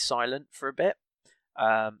very silent for a bit.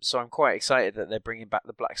 So I'm quite excited that they're bringing back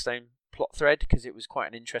the Blackstone plot thread because it was quite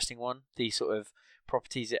an interesting one. The sort of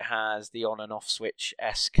properties it has, the on and off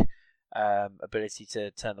switch-esque ability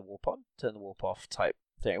to turn the warp on, turn the warp off type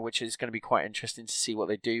thing, which is going to be quite interesting to see what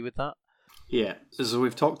they do with that. Yeah, so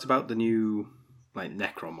we've talked about the new like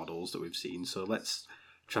Necron models that we've seen, so let's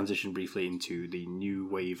transition briefly into the new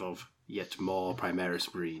wave of yet more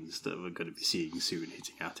Primaris Marines that we're going to be seeing soon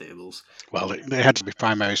hitting our tables. Well, they had to be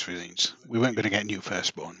Primaris Marines. We weren't going to get new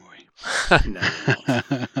Firstborn, were we? No,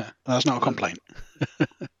 not. That's not a complaint.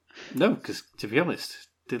 No, because to be honest,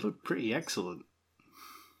 they look pretty excellent.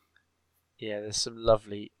 Yeah, there's some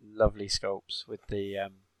lovely sculpts with the.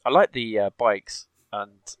 I like the bikes,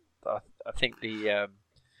 and I think the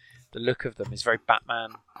look of them is very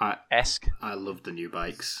Batman-esque. I love the new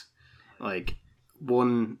bikes. Like,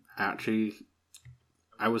 one, actually,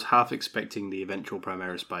 I was half expecting the eventual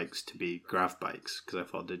Primaris bikes to be grav bikes, because I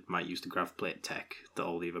thought they might use the grav plate tech that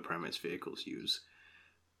all the other Primaris vehicles use.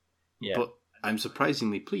 Yeah. But I'm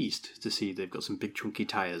surprisingly pleased to see they've got some big chunky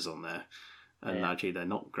tyres on there, and actually they're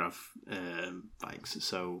not grav bikes.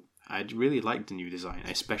 So I really like the new design.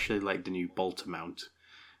 I especially like the new bolter mount,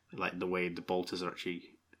 like the way the bolters are actually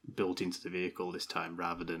built into the vehicle this time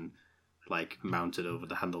rather than like mounted over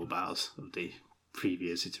the handlebars of the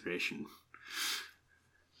previous iteration.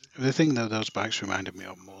 The thing that those bikes reminded me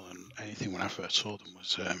of more than anything when I first saw them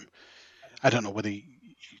was, I don't know whether you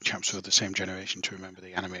chaps were the same generation to remember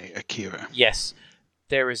the anime Akira. Yes,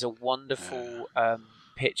 there is a wonderful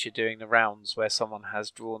picture doing the rounds where someone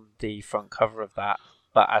has drawn the front cover of that,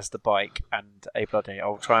 but as the bike and a bloody.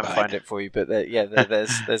 I'll try and find it for you, but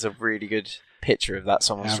there's a really good picture of that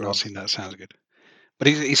someone's drawn. I've not seen that. Sounds good. But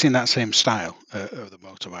he's in that same style of the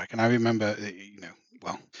motorbike, and I remember,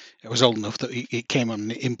 well, it was old enough that it came on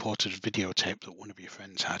an imported videotape that one of your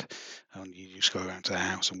friends had, and you just go around to their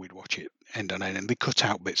house and we'd watch it end on end, and they cut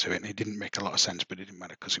out bits of it, and it didn't make a lot of sense, but it didn't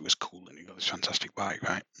matter because it was cool, and you got this fantastic bike,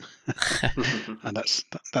 right? And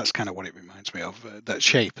that's kind of what it reminds me of, that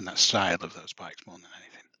shape and that style of those bikes more than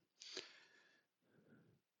anything.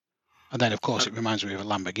 And then, of course, it reminds me of a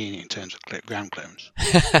Lamborghini in terms of ground clearance.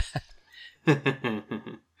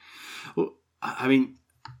 Well, I mean,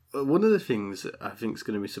 one of the things that I think is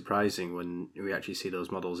going to be surprising when we actually see those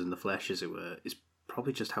models in the flesh, as it were, is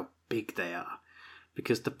probably just how big they are.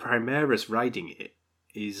 Because the Primaris riding it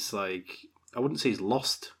is like, I wouldn't say he's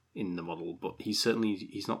lost in the model, but he's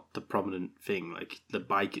not the prominent thing. Like, the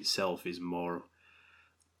bike itself is more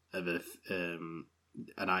of an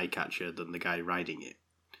eye catcher than the guy riding it.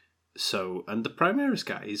 So, and the Primaris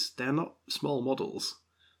guys, they're not small models.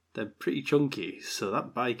 They're pretty chunky, so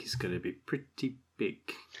that bike is going to be pretty big.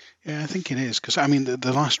 Yeah, I think it is, because, I mean,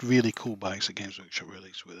 the last really cool bikes that Games Workshop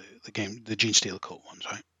released were the Genestealer Cult ones,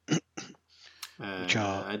 right?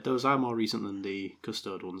 Those are more recent than the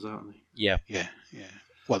Custode ones, aren't they? Yeah. Yeah.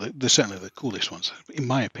 Well, they're certainly the coolest ones, in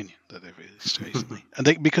my opinion, that they've released recently.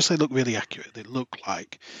 And because they look really accurate, they look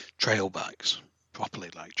like trail bikes, properly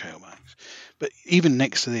like trail bikes. But even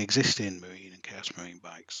next to the existing Marine and Chaos Marine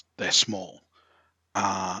bikes, they're small.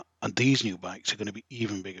 And these new bikes are going to be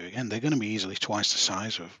even bigger again. They're going to be easily twice the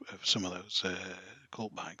size of some of those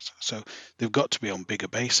cult bikes. So they've got to be on bigger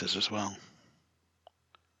bases as well.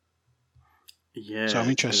 Yeah. So I'm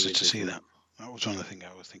interested to see that. That was one of the things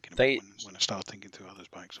I was thinking about when I started thinking through how those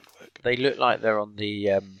bikes would work. They look like they're on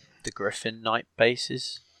the Griffin Knight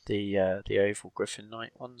bases, the oval Griffin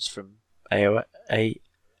Knight ones from AOS.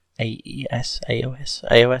 AOS.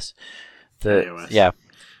 Yeah.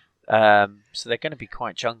 So they're going to be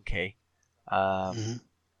quite chunky. Mm-hmm.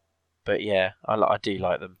 But yeah, I do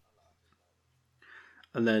like them.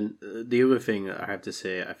 And then the other thing that I have to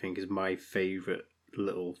say, I think is my favourite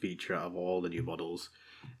little feature out of all the new models,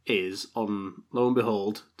 is on, lo and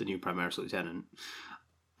behold, the new Primaris Lieutenant.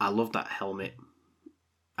 I love that helmet.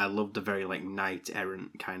 I love the very like knight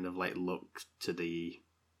errant kind of like look to the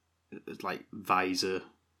like visor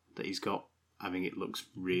that he's got. I think it looks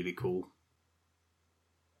really cool.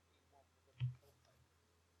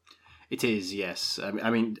 It is, yes. I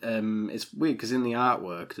mean, it's weird because in the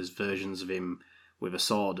artwork, there's versions of him with a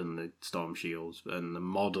sword and the storm shields, and the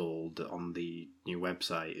model on the new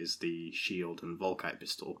website is the shield and Volkite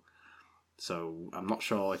pistol. So I'm not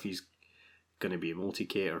sure if he's going to be a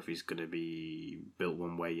multi-kit or if he's going to be built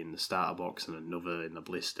one way in the starter box and another in the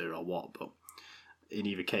blister or what. But in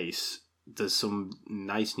either case, there's some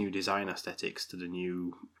nice new design aesthetics to the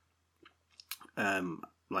new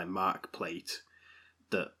like mark plate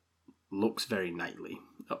that looks very knightly,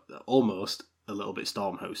 almost a little bit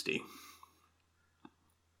Stormhosty.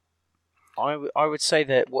 I would say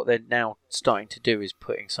that what they're now starting to do is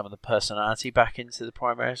putting some of the personality back into the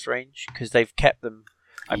Primaris range, because they've kept them.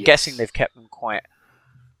 I'm guessing they've kept them quite,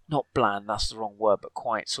 not bland, that's the wrong word, but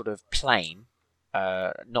quite sort of plain,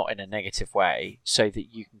 not in a negative way, so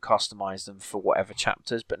that you can customize them for whatever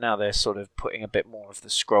chapters. But now they're sort of putting a bit more of the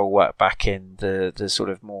scroll work back in, the sort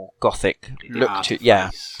of more gothic look to. Yeah,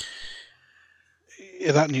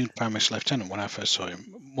 that new Primaris Lieutenant, when I first saw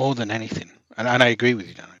him, more than anything, and I agree with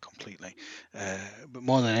you, Dan, completely, but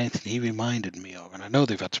more than anything, he reminded me of, and I know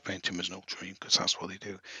they've had to paint him as an Ultramarine because that's what they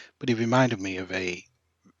do, but he reminded me of a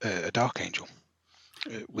Dark Angel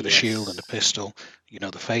with a shield and a pistol,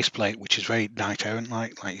 the faceplate, which is very knight errant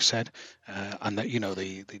like you said, and that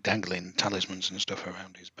the dangling talismans and stuff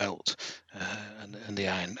around his belt, and the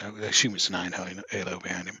iron. I assume it's an iron halo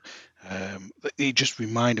behind him. It just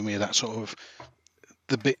reminded me of that sort of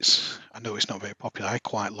the bits. I know it's not very popular. I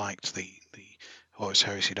quite liked the Horus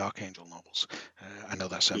Heresy Dark Angel novels. I know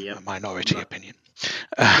that's a minority opinion.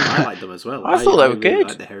 I like them as well. I thought they were good. I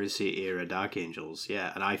like the Heresy era Dark Angels,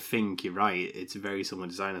 yeah, and I think you're right. It's very similar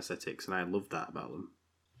design aesthetics, and I love that about them.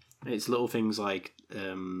 It's little things like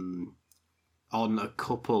on a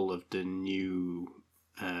couple of the new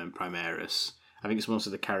Primaris. I think it's most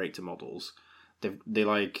of the character models. They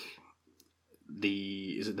like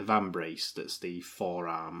is it the Vambrace that's the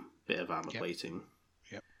forearm bit of armor plating.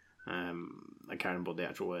 Yep. I can't remember what the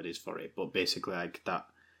actual word is for it, but basically like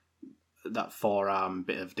that forearm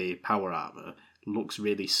bit of the power armor looks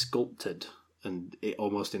really sculpted, and it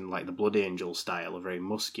almost in like the Blood Angel style, a very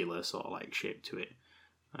muscular sort of like shape to it.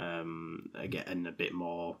 Again, a bit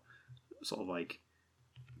more sort of like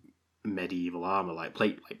medieval armor, like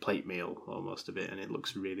plate mail almost a bit, and it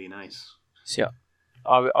looks really nice. So,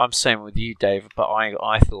 I'm saying with you, Dave, but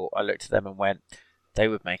I thought, I looked at them and went, they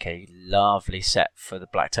would make a lovely set for the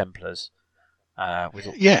Black Templars.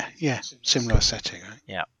 Similar setting, right?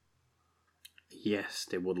 Yeah. Yes,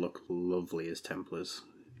 they would look lovely as Templars.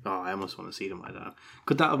 Oh, I almost want to see them like that.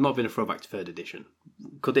 Could that have not been a throwback to 3rd edition?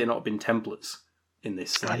 Could it not have been Templars in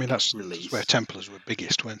this that's release? That's where Templars were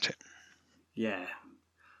biggest, weren't it? Yeah.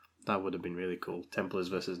 That would have been really cool. Templars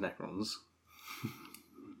versus Necrons.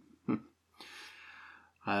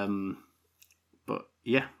 But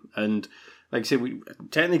yeah, and like I said, we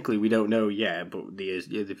don't know yet, but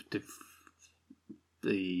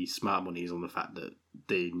the smart money is on the fact that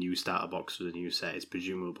the new starter box for the new set is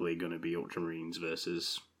presumably going to be Ultramarines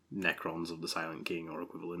versus Necrons of the Silent King or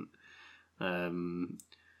equivalent.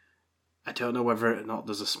 I don't know whether or not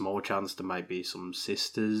there's a small chance there might be some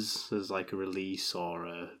Sisters as like a release,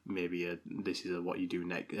 or maybe this is what you do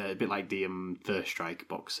next, a bit like the First Strike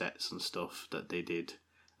box sets and stuff that they did.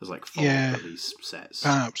 There's like 4 release sets.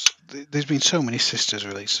 Perhaps. There's been so many Sisters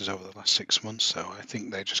releases over the last 6 months, so I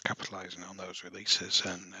think they're just capitalising on those releases,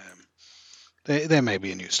 and there may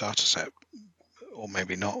be a new starter set, or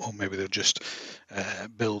maybe not, or maybe they'll just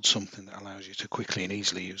build something that allows you to quickly and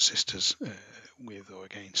easily use Sisters with or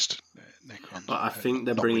against Necrons. But I think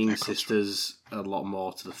they're bringing Sisters a lot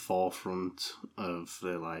more to the forefront of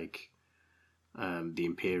the the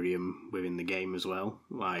Imperium within the game as well.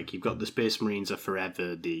 Like, you've got the Space Marines are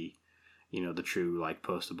forever the true like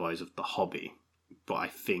poster boys of the hobby, but I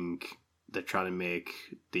think they're trying to make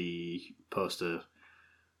the poster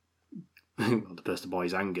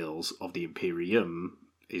boys and girls of the Imperium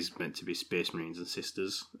is meant to be Space Marines and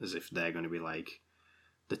Sisters, as if they're going to be like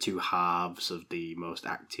the two halves of the most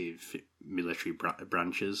active military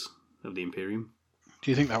branches of the Imperium. Do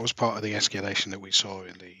you think that was part of the escalation that we saw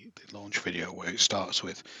in the launch video, where it starts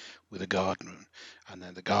with a guardsman, and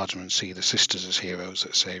then the guardsmen see the sisters as heroes,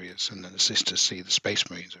 as saviors, and then the sisters see the space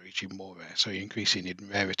marines are each more rare. So you're increasing in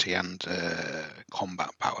rarity and combat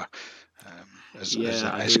power as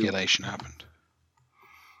that escalation happened.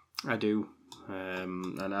 I do.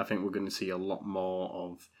 And I think we're going to see a lot more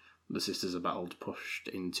of the Sisters of Battle pushed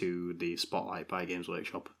into the spotlight by Games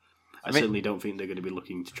Workshop. I certainly don't think they're going to be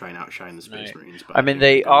looking to try and outshine the Space Marines. But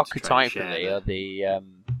they archetypally are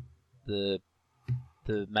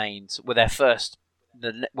the mains. Well, their first,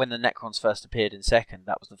 when the Necrons first appeared in second,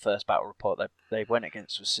 that was the first battle report they went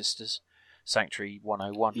against was Sisters, Sanctuary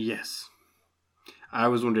 101. Yes. I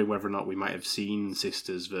was wondering whether or not we might have seen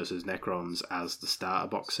Sisters versus Necrons as the starter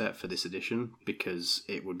box set for this edition, because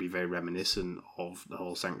it would be very reminiscent of the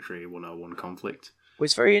whole Sanctuary 101 conflict. Well,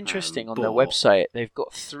 it's very interesting on their website. They've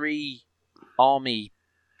got 3 army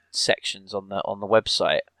sections on the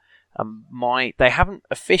website. They haven't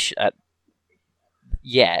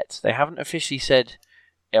They haven't officially said,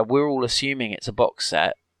 we're all assuming it's a box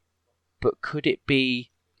set, but could it be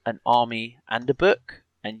an army and a book?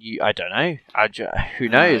 And I don't know. Who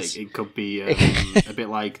knows? It could be a bit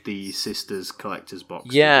like the Sisters Collector's Box.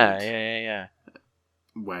 Yeah.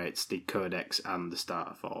 Where it's the Codex and the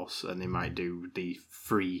Starter Force, and they might do the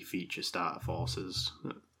 3 feature Starter Forces.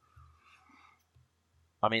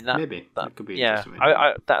 I mean, that could be interesting.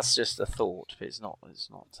 That's just a thought. But it's not.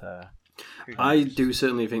 I do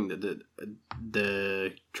certainly think that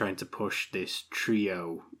they're trying to push this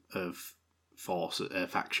trio of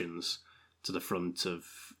factions to the front of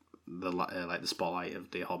the spotlight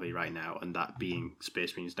of the hobby right now, and that being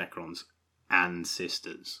Space Marines, Necrons, and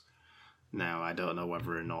Sisters. Now, I don't know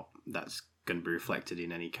whether or not that's going to be reflected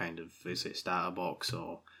in any kind of starter box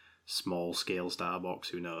or small scale starter box.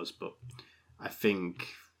 Who knows? But I think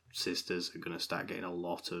Sisters are going to start getting a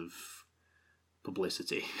lot of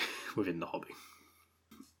publicity within the hobby.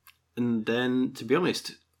 And then, to be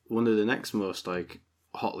honest, one of the next most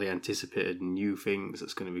hotly anticipated new things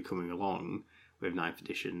that's going to be coming along with 9th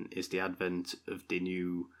edition is the advent of the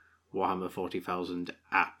new Warhammer 40,000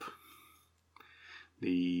 app.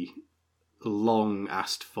 The long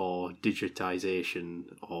asked for digitization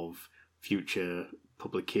of future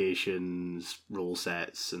publications, rule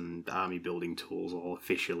sets and army building tools, all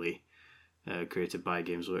officially created by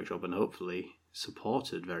Games Workshop and hopefully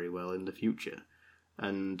supported very well in the future.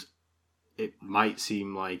 And it might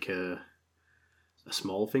seem like a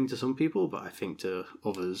small thing to some people, but I think to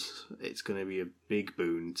others it's going to be a big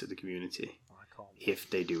boon to the community if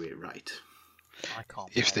they do it right.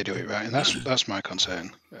 If they do it right, and that's my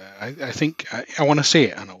concern. I think I want to see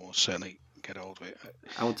it, and I will certainly get hold of it.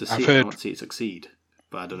 I want to see it succeed,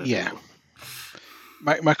 but I don't know. Yeah.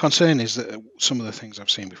 My concern is that some of the things I've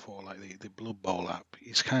seen before, like the Blood Bowl app,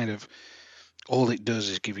 is kind of all it does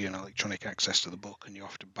is give you an electronic access to the book, and you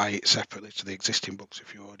have to buy it separately to the existing books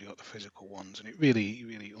if you already got the physical ones, and it really,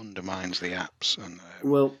 really undermines the apps. And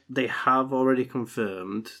well, they have already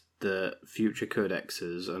confirmed the future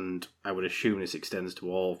codexes, and I would assume this extends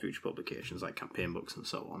to all future publications like campaign books and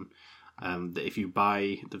so on. That if you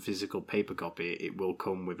buy the physical paper copy, it will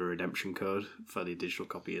come with a redemption code for the digital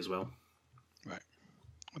copy as well. Right.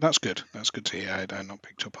 Well, that's good. That's good to hear. I'd not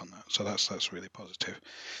picked up on that, so that's really positive.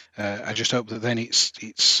 I just hope that then it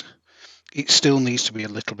still needs to be a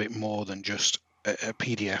little bit more than just a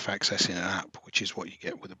PDF access in an app, which is what you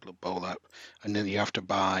get with a Blood Bowl app, and then you have to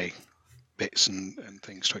buy bits and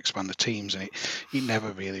things to expand the teams, and it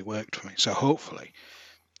never really worked for me. So hopefully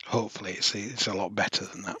it's a lot better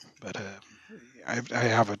than that. But I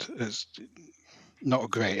have not a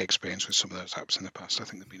great experience with some of those apps in the past. I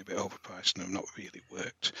think they've been a bit overpriced and have not really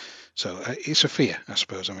worked. So it's a fear, I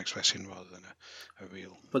suppose, I'm expressing rather than a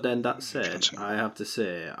real. But then that said, I have to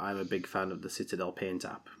say I'm a big fan of the Citadel Paint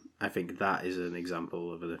app. I think that is an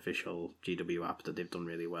example of an official GW app that they've done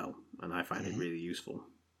really well, and I find it really useful.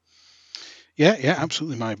 Yeah,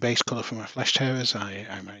 absolutely. My base colour for my Flesh Tearers, I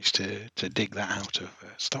managed to dig that out of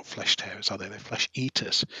stop Flesh Tearers, are they? They're Flesh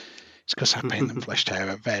Eaters. It's because I paint them Flesh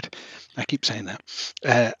Tearer red. I keep saying that.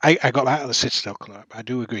 I got that out of the Citadel colour app. I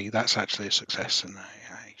do agree that's actually a success, and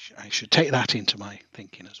I should take that into my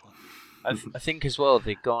thinking as well. I think as well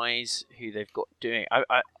the guys who they've got doing.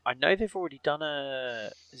 I know they've already done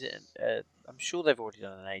I'm sure they've already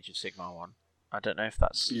done an Age of Sigmar one. I don't know if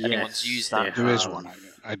anyone's used that. There is one.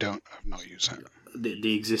 I've not used that.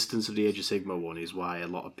 The existence of the Age of Sigmar one is why a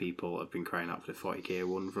lot of people have been crying out for the 40k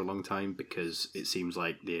one for a long time, because it seems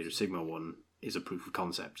like the Age of Sigmar one is a proof of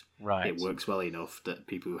concept. Right. It works well enough that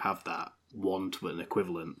people who have that want an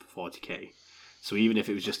equivalent for 40k. So even if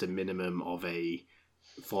it was just a minimum of a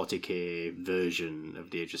 40k version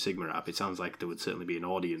of the Age of Sigmar app, it sounds like there would certainly be an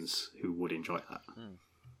audience who would enjoy that.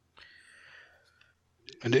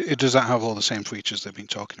 And does that have all the same features they've been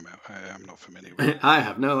talking about? I'm not familiar with it. I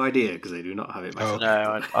have no idea because I do not have it myself.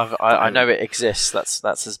 No, I know it exists.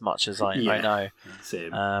 That's as much as I know.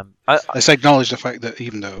 Same. Let's acknowledge the fact that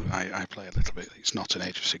even though I play a little bit, it's not an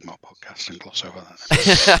Age of Sigmar podcast and gloss over that.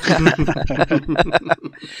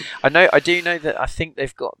 I do know that I think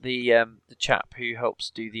they've got the chap who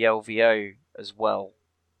helps do the LVO as well,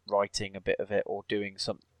 writing a bit of it or doing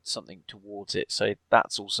something towards it. So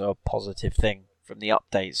that's also a positive thing from the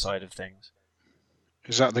update side of things.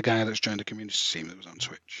 Is that the guy that's joined the community team that was on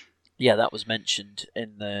Twitch? Yeah, that was mentioned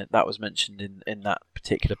in that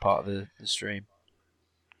particular part of the stream.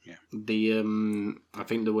 Yeah. The I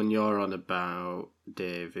think the one you're on about,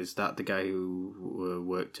 Dave, is that the guy who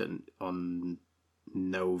worked on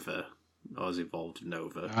Nova, or was involved in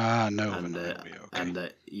Nova? Nova. And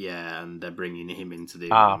they're bringing him into the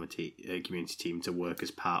community team to work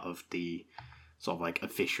as part of the sort of like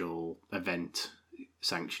official event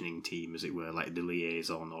sanctioning team, as it were, like the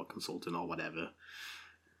liaison or consultant or whatever.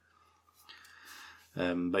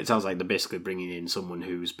 But it sounds like they're basically bringing in someone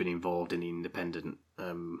who's been involved in the independent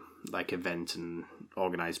like event and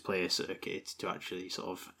organised player circuit to actually sort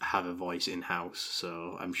of have a voice in-house.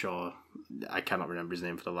 So I'm sure, I cannot remember his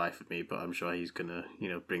name for the life of me, but I'm sure he's going to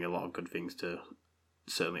bring a lot of good things to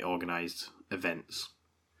certainly organised events.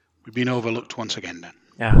 We've been overlooked once again then.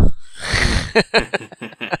 Yeah.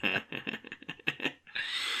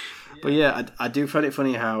 But yeah, I do find it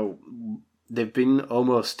funny how they've been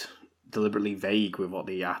almost deliberately vague with what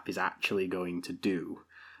the app is actually going to do.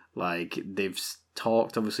 Like, they've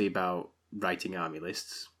talked obviously about writing army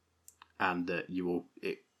lists, and that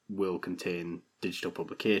it will contain digital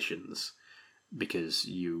publications because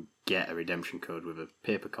you get a redemption code with a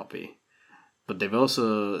paper copy. But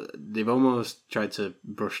they've almost tried to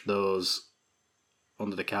brush those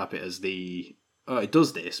under the carpet as it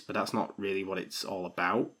does this, but that's not really what it's all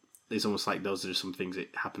about. It's almost like those are just some things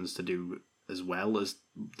it happens to do as well as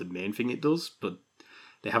the main thing it does, but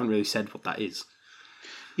they haven't really said what that is.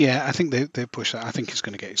 Yeah, I think they push that. I think it's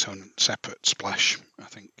going to get its own separate splash, I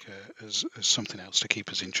think, as something else to keep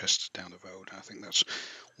us interested down the road. I think that's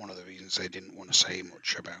one of the reasons they didn't want to say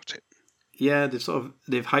much about it. Yeah,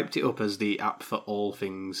 they've hyped it up as the app for all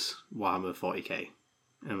things Warhammer 40k.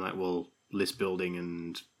 And like, well, list building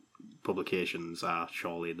and publications are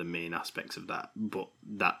surely the main aspects of that, but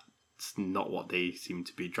that's not what they seem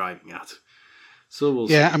to be driving at. So we'll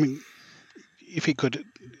see. I mean, if it could,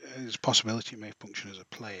 there's a possibility it may function as a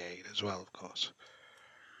play aid as well, of course.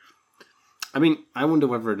 I mean, I wonder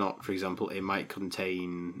whether or not, for example, it might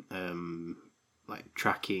contain like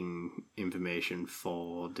tracking information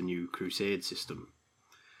for the new Crusade system.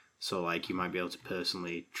 So, like, you might be able to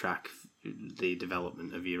personally track the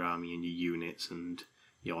development of your army and your units and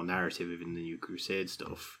your narrative within the new Crusade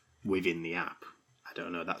stuff within the app. I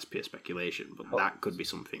don't know, that's pure speculation, but that could be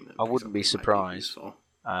something that I wouldn't be surprised.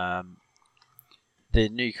 The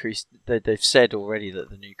new they've said already that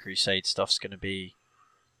the new Crusade stuff's going to be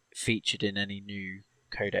featured in any new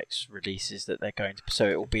codex releases that they're going to, so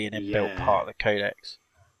it will be an inbuilt part of the codex.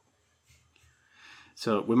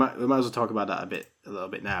 So we might as well talk about that a little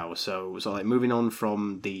bit now. So like, moving on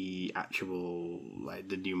from the actual, like,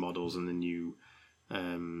 the new models and the new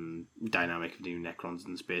dynamic of the new Necrons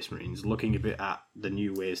and Space Marines, looking a bit at the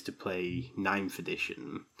new ways to play 9th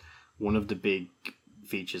edition. One of the big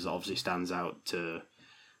features that obviously stands out to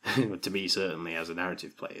me, certainly as a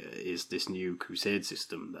narrative player, is this new Crusade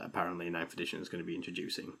system that apparently 9th edition is going to be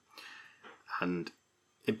introducing. And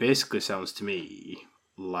it basically sounds to me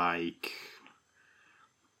like,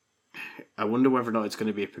 I wonder whether or not it's going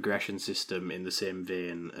to be a progression system in the same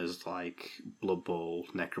vein as like Blood Bowl,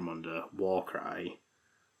 Necromunda, Warcry,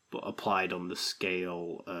 but applied on the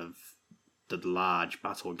scale of the large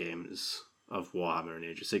battle games of Warhammer and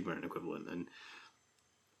Age of Sigmar and equivalent. And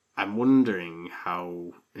I'm wondering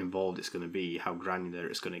how involved it's going to be, how granular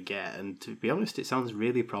it's going to get. And to be honest, it sounds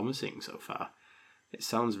really promising so far. It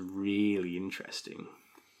sounds really interesting.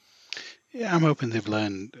 Yeah, I'm hoping they've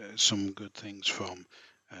learned some good things from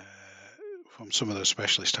some of those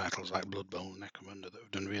specialist titles like Blood Bowl and Necromunda that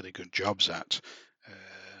have done really good jobs at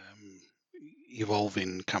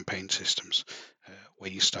evolving campaign systems,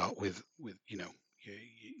 where you start with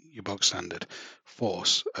your bog standard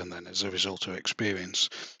force, and then as a result of experience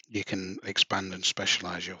you can expand and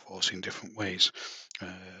specialize your force in different ways.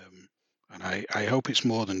 And I hope it's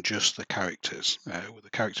more than just the characters. With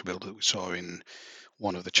the character build that we saw in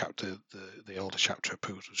one of the chapter, the older chapter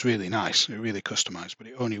approved, was really nice, really customized, but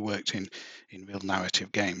it only worked in real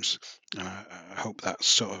narrative games. And I hope that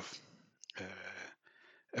sort of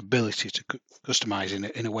ability to customize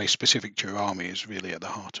in a way specific to your army is really at the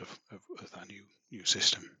heart of that new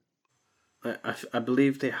system. I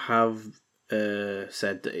believe they have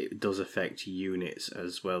said that it does affect units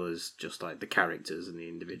as well as just like the characters and the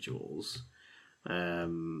individuals.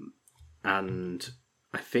 And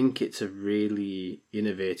I think it's a really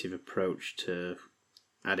innovative approach to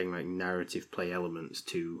adding like narrative play elements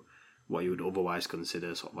to what you would otherwise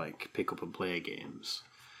consider sort of like pick up and play games.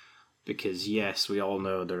 Because yes, we all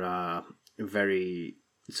know there are very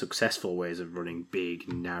successful ways of running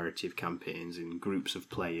big narrative campaigns in groups of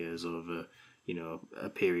players over, a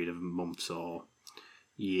period of months or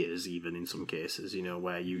years, even in some cases,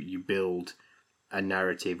 where you build a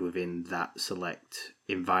narrative within that select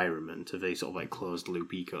environment of a sort of like closed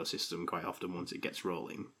loop ecosystem quite often once it gets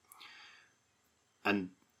rolling. And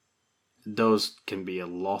those can be a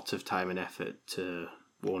lot of time and effort to,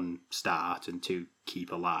 one, start, and two,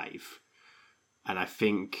 keep alive. And I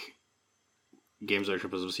think Games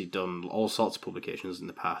Workshop has obviously done all sorts of publications in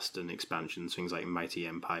the past and expansions, things like Mighty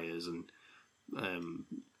Empires and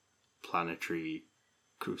Planetary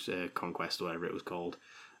Conquest, or whatever it was called,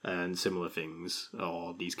 and similar things,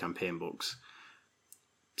 or these campaign books,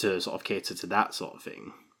 to sort of cater to that sort of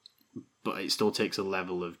thing. But it still takes a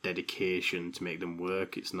level of dedication to make them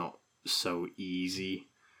work. It's not so easy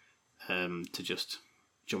to just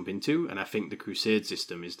jump into. And I think the Crusade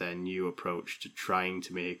system is their new approach to trying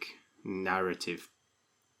to make narrative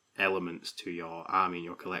elements to your army and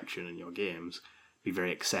your collection and your games be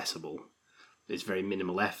very accessible. It's very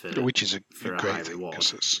minimal effort, which is a great high thing,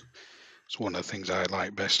 because it's one of the things I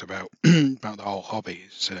like best about about the whole hobby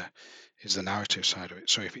is the narrative side of it.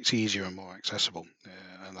 So if it's easier and more accessible,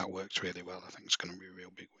 and that works really well, I think it's going to be a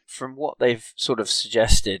real big win. From what they've sort of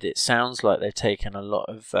suggested, it sounds like they've taken a lot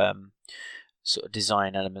of sort of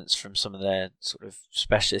design elements from some of their sort of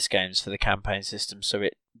specialist games for the campaign system, so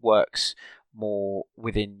it works more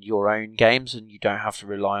within your own games and you don't have to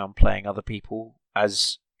rely on playing other people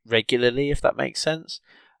as regularly, if that makes sense.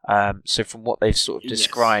 So from what they've sort of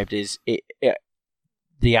described, is it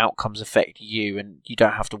the outcomes affect you and you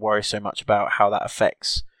don't have to worry so much about how that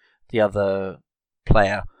affects the other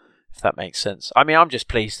player, if that makes sense. I mean, I'm just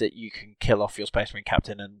pleased that you can kill off your Space Marine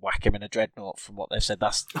captain and whack him in a dreadnought. From what they've said,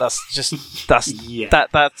 that's just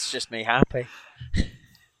me happy.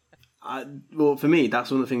 Well, for me, that's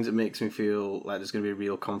one of the things that makes me feel like there's going to be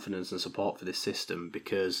real confidence and support for this system,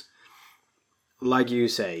 because, like you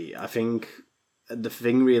say, I think the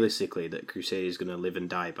thing realistically that Crusade is going to live and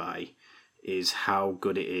die by is how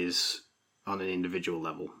good it is on an individual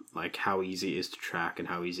level, like how easy it is to track and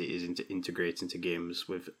how easy it is to integrate into games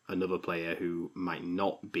with another player who might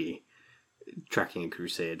not be tracking a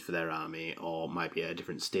crusade for their army or might be at a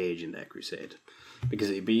different stage in their crusade. Because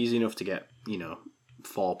it'd be easy enough to get,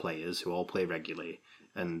 4 players who all play regularly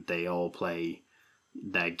and they all play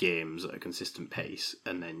their games at a consistent pace,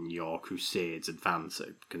 and then your crusades advance at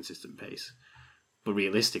a consistent pace. But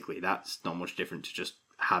realistically, that's not much different to just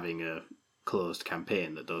having a closed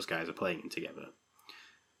campaign that those guys are playing together.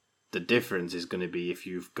 The difference is going to be if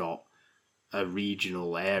you've got a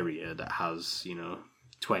regional area that has,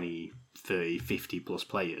 20, 30, 50 plus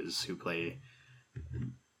players who play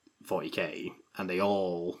 40k, and they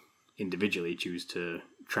all individually choose to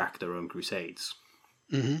track their own crusades.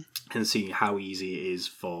 Mm-hmm. And see how easy it is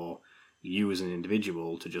for you as an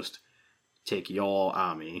individual to just take your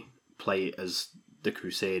army, play it as the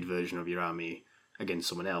crusade version of your army against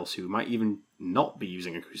someone else who might even not be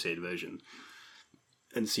using a crusade version,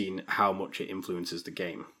 and seeing how much it influences the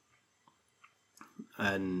game.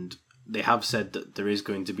 And they have said that there is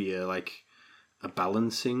going to be a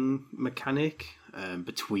balancing mechanic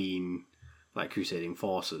between like crusading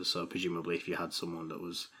forces. So presumably if you had someone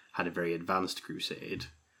that had a very advanced crusade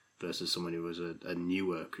versus someone who was a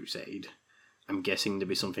newer crusade, I'm guessing there'd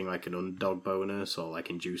be something like an underdog bonus or like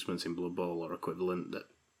inducements in Blood Bowl or equivalent that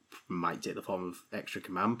might take the form of extra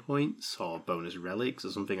command points or bonus relics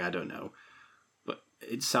or something, I don't know. But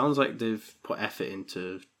it sounds like they've put effort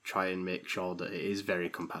into try and make sure that it is very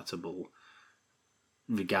compatible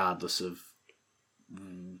regardless of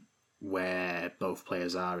where both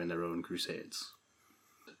players are in their own crusades.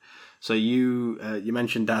 So you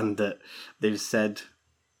mentioned, Dan, that they've said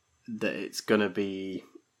that it's going to be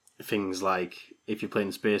things like if you're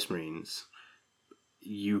playing Space Marines,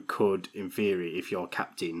 you could, in theory, if your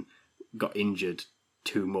captain got injured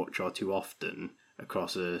too much or too often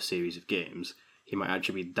across a series of games, he might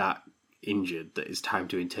actually be that injured that it's time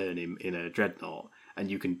to intern him in a dreadnought, and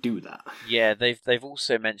you can do that. Yeah, they've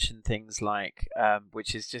also mentioned things like,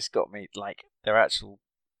 which has just got me, like their actual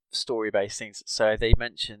story-based things. So they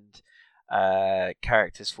mentioned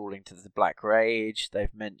characters falling to the Black Rage.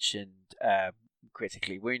 They've mentioned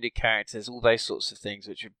critically wounded characters, all those sorts of things,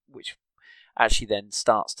 which actually then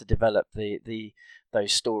starts to develop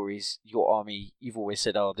those stories. Your army, you've always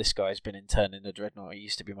said, oh, this guy's been interned in a dreadnought. He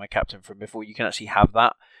used to be my captain from before. You can actually have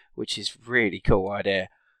that, which is really cool idea.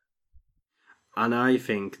 And I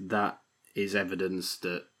think that is evidence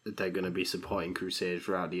that they're going to be supporting Crusade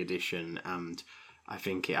throughout the edition, and I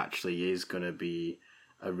think it actually is going to be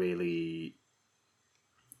a real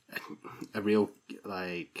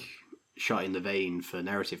like shot in the vein for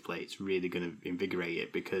narrative play. It's really going to invigorate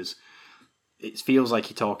it, because it feels like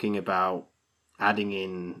you're talking about adding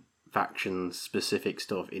in faction-specific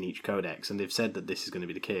stuff in each codex, and they've said that this is going to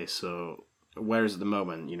be the case. So, whereas at the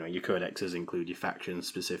moment, you know, your codexes include your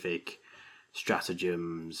faction-specific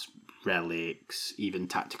stratagems, relics, even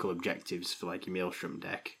tactical objectives for like your Maelstrom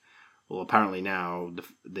deck. Well, apparently now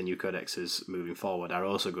the new codexes moving forward are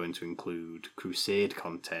also going to include Crusade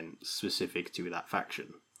content specific to that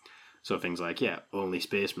faction. So things like, only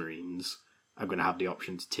Space Marines are going to have the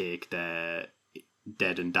option to take their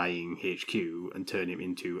dead and dying HQ and turn him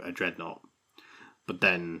into a dreadnought. But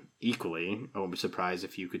then, equally, I won't be surprised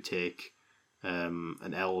if you could take an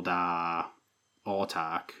Eldar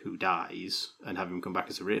Autarch who dies and have him come back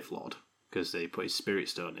as a Wraith Lord, because they put his Spirit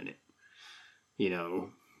Stone in it. You know,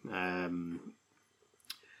 I'm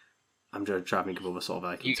trying to think of other sort of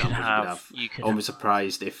like examples you could have. I won't be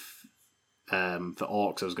surprised if, for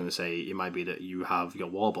Orcs, I was going to say, it might be that you have your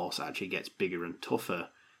War Boss actually gets bigger and tougher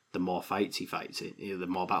the more fights he fights in, the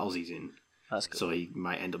more battles he's in. That's good. So he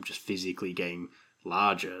might end up just physically getting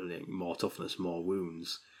larger, more toughness, more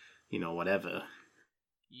wounds, whatever.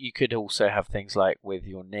 You could also have things like with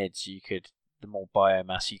your NIDs, the more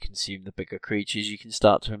biomass you consume, the bigger creatures you can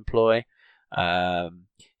start to employ.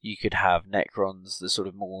 You could have Necrons, the sort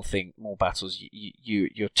of more battles.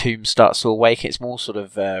 Your tomb starts to awaken. It's more sort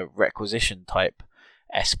of requisition type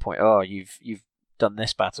S point. Oh, you've done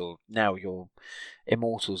this battle. Now your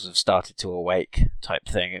immortals have started to awake type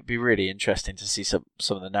thing. It'd be really interesting to see some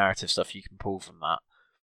of the narrative stuff you can pull from that.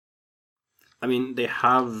 I mean, they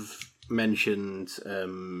have mentioned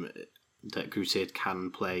that Crusade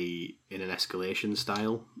can play in an escalation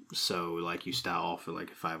style. So, like, you start off with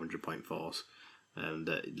like a 500-point force, and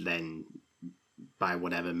then by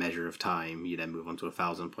whatever measure of time, you then move on to a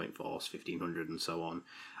 1,000-point force, 1,500, and so on.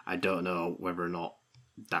 I don't know whether or not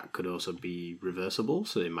that could also be reversible.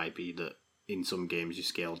 So it might be that in some games you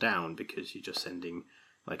scale down because you're just sending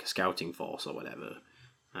like a scouting force or whatever.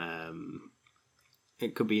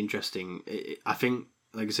 It could be interesting. I think,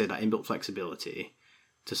 like I said, that inbuilt flexibility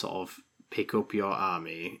to sort of pick up your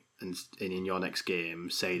army and in your next game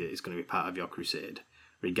say that it's going to be part of your crusade,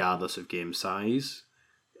 regardless of game size,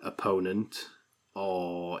 opponent,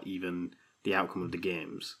 or even the outcome of the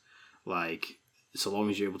games. Like, so long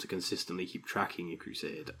as you're able to consistently keep tracking your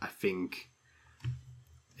crusade, I think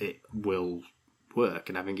it will work,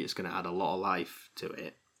 and I think it's going to add a lot of life to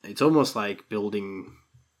it. It's almost like building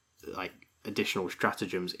like additional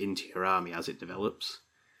stratagems into your army as it develops,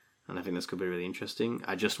 and I think this could be really interesting.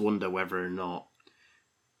 I just wonder whether or not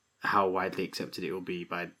how widely accepted it will be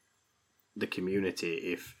by the community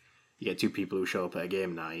if you get two people who show up at a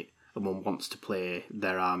game night and one wants to play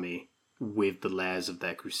their army with the layers of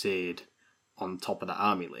their crusade on top of that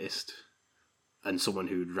army list, and someone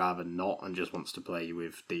who'd rather not and just wants to play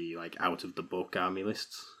with the like out of the book army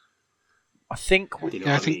lists. I think. You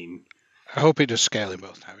know what I mean? I hope it does scale in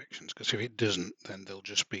both directions, because if it doesn't, then they'll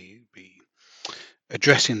just be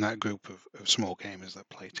addressing that group of small gamers that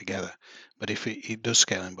play together. But if it does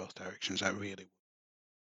scale in both directions, that really.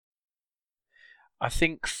 I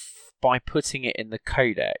think by putting it in the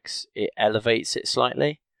codex, it elevates it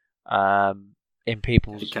slightly. In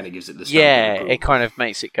people's, it kind of gives it the it kind of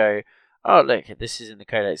makes it go, oh look, this is in the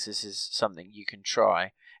codex. This is something you can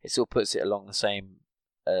try. It sort of puts it along the same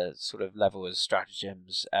sort of level as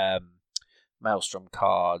stratagems, Maelstrom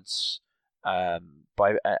cards, and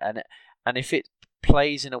if it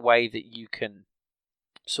plays in a way that you can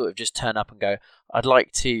sort of just turn up and go, I'd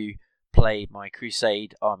like to play my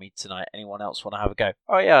Crusade army tonight. Anyone else want to have a go?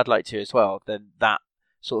 Oh yeah, I'd like to as well. Then that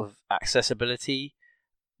sort of accessibility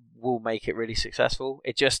will make it really successful.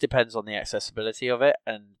 It just depends on the accessibility of it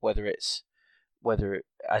and whether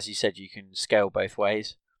as you said, you can scale both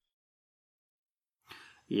ways.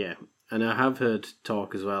 Yeah, and I have heard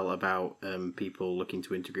talk as well about people looking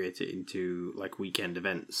to integrate it into like weekend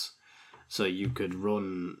events. So you could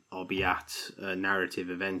run or be at a narrative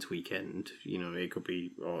event weekend, it could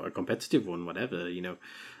be, or a competitive one, whatever,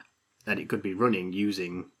 and it could be running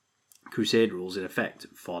using Crusade rules in effect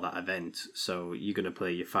for that event. So you're going to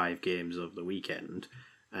play your 5 games over the weekend,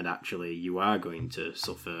 and actually you are going to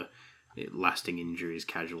suffer lasting injuries,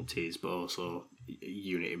 casualties, but also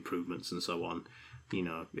unit improvements and so on.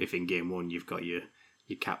 If in game 1 you've got your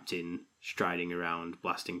captain striding around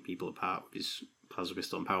blasting people apart with his plasma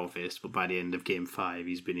pistol and power fist, but by the end of game 5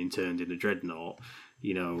 he's been interned in a dreadnought,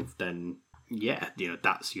 then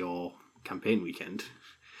that's your campaign weekend.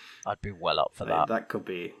 I'd be well up for that. That could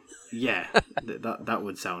be, that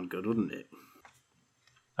would sound good, wouldn't it?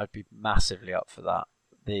 I'd be massively up for that.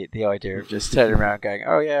 The idea of just turning around going,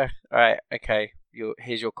 oh yeah, all right, okay,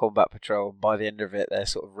 here's your combat patrol. And by the end of it, they're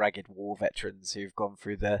sort of ragged war veterans who've gone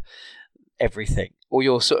through everything. Or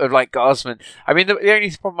you're sort of like guardsmen. I mean, the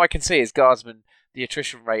only problem I can see is guardsmen, the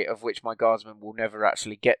attrition rate of which my guardsmen will never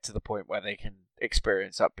actually get to the point where they can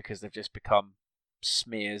experience up because they've just become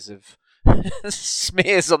smears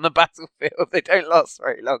on the battlefield. They don't last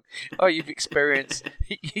very long. Oh, you've experienced,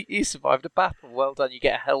 you survived a battle. Well done, you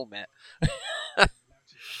get a helmet.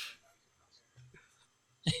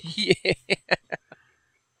 Yeah.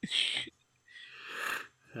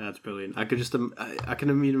 That's brilliant. I can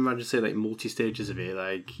imagine say like multi-stages of it.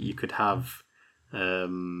 Like you could have,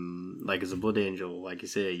 like as a Blood Angel, like you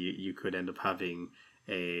say, you could end up having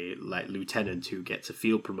a like lieutenant who gets a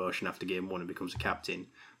field promotion after game 1 and becomes a captain.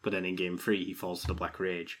 But then in game 3 he falls to the Black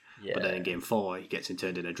Rage. Yeah. But then in game 4 he gets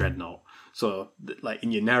interned in a dreadnought. So like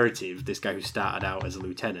in your narrative, this guy who started out as a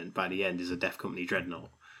lieutenant by the end is a Death Company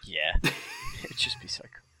dreadnought. Yeah, it'd just be so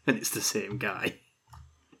cool. And it's the same guy.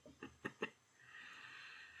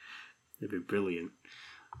 It'd be brilliant.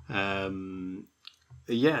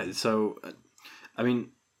 So, I mean,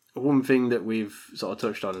 one thing that we've sort of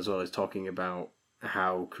touched on as well is talking about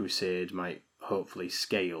how Crusade might hopefully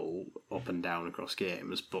scale up and down across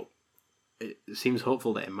games, but it seems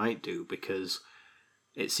hopeful that it might do, because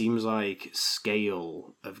it seems like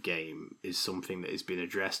scale of game is something that has been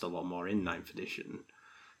addressed a lot more in 9th edition,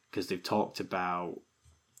 because they've talked about,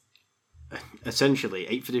 essentially,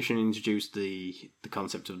 8th edition introduced the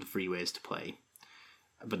concept of the 3 ways to play,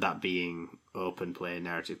 but that being open play,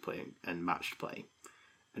 narrative play, and matched play.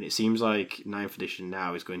 And it seems like 9th edition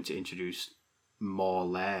now is going to introduce more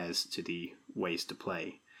layers to the ways to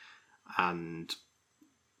play. And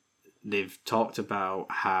they've talked about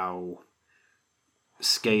how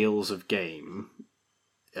scales of game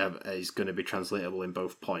is going to be translatable in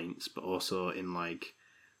both points, but also in like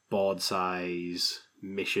board size,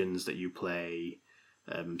 missions that you play,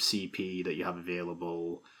 CP that you have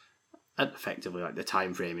available, and effectively like the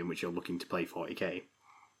time frame in which you're looking to play 40k.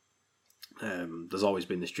 There's always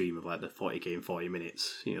been this dream of like the 40k in 40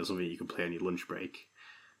 minutes, something you can play on your lunch break.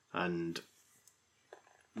 And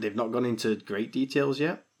they've not gone into great details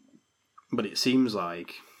yet, but it seems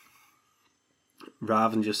like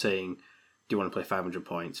rather than just saying, do you want to play 500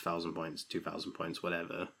 points, 1,000 points, 2,000 points,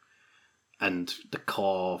 whatever, and the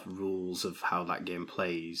core rules of how that game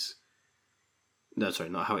plays, no, sorry,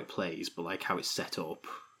 not how it plays, but like how it's set up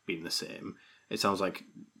being the same, it sounds like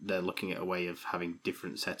they're looking at a way of having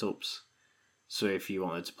different setups. So if you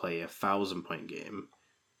wanted to play a 1,000-point game,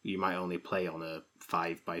 you might only play on a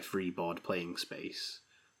 5x3 board playing space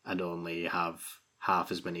and only have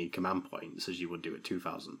half as many command points as you would do at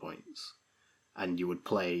 2,000 points. And you would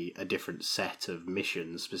play a different set of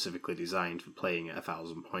missions specifically designed for playing at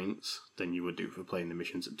 1,000 points than you would do for playing the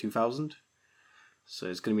missions at 2,000. So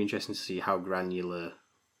it's going to be interesting to see how granular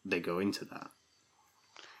they go into that.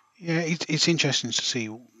 Yeah, it's interesting to see.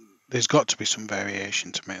 There's got to be some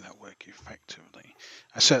variation to make that work effectively.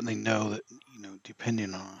 I certainly know that,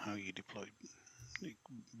 depending on how you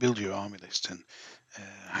build your army list and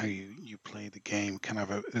how you play the game can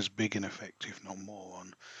have as big an effect, if not more,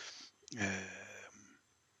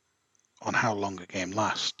 on how long a game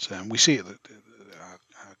lasts. We see it at our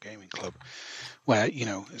gaming club, where, a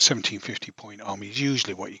 1750-point army is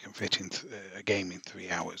usually what you can fit into a game in 3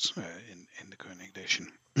 hours in the current edition.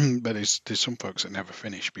 But there's some folks that never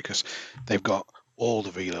finish because they've got all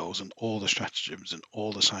the velos and all the stratagems and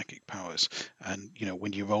all the psychic powers. And,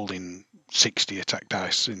 when you're rolling 60 attack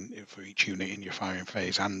dice for each unit in your firing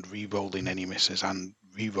phase and re-rolling any misses and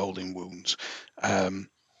re-rolling wounds,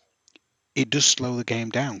 it does slow the game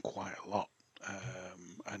down quite a lot.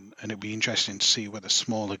 And it'd be interesting to see whether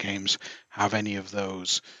smaller games have any of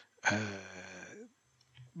those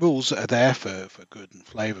rules that are there for good and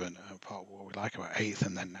flavour, and part of what we like about 8th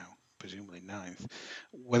and then now presumably 9th,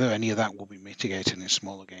 whether any of that will be mitigated in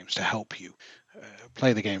smaller games to help you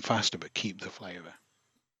play the game faster but keep the flavour.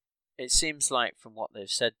 it seems like from what they've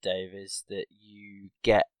said, Dave, is that you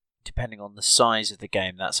get, depending on the size of the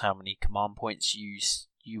game, that's how many command points you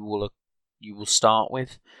will start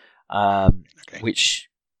with, which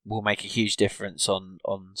will make a huge difference on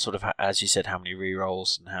sort of, as you said, how many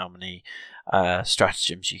rerolls and how many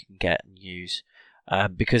stratagems you can get and use.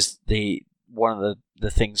 Because one of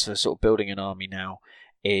the things for sort of building an army now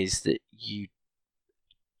is that you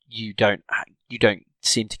don't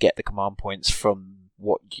seem to get the command points from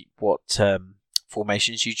what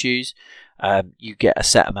formations you choose. You get a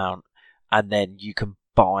set amount, and then you can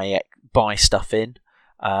buy stuff in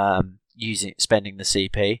spending the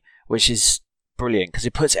CP, which is brilliant because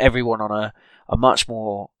it puts everyone on a much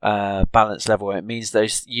more balanced level. It means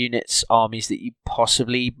those units, armies that you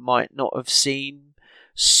possibly might not have seen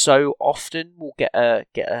so often will get a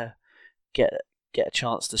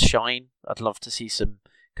chance to shine. I'd love to see some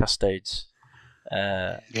custodes.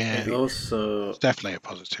 Also, it's definitely a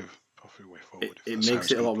positive way forward. It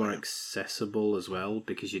makes it a lot more accessible as well,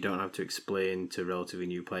 because you don't have to explain to relatively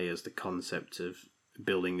new players the concept of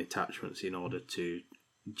building detachments in order to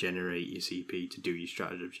generate your CP to do your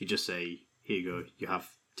stratagems. You just say, here you go, you have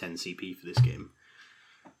 10 CP for this game.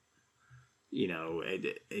 You know,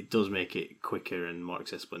 it does make it quicker and more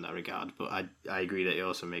accessible in that regard, but I agree that it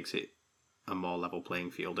also makes it a more level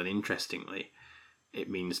playing field, and interestingly, it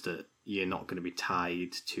means that you're not going to be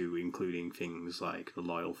tied to including things like the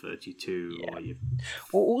Loyal 32 or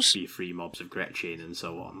your free mobs of Gretchen and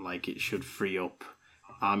so on. Like, it should free up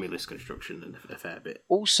army list construction a fair bit.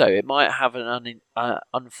 Also, it might have an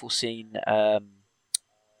unforeseen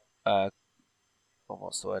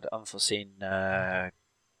what's the word? Unforeseen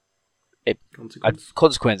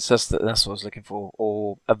consequence. That's what I was looking for,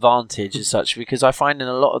 or advantage as such. Because I find in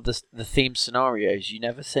a lot of the theme scenarios, you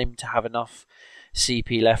never seem to have enough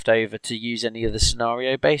CP left over to use any of the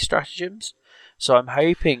scenario-based stratagems. So I'm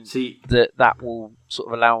hoping that will sort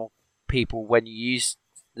of allow people, when you use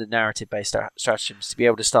the narrative-based stratagems, to be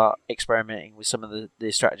able to start experimenting with some of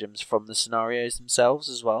the stratagems from the scenarios themselves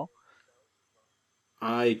as well.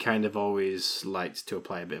 I kind of always liked to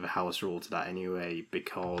apply a bit of a house rule to that anyway,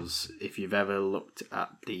 because if you've ever looked at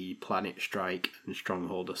the Planet Strike and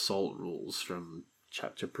Stronghold Assault rules from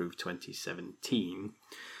Chapter Proof 2017,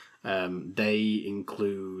 they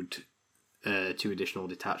include 2 additional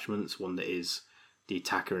detachments. One that is the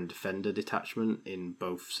Attacker and Defender detachment in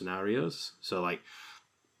both scenarios. So, like,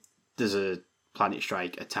 there's a Planet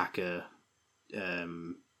Strike Attacker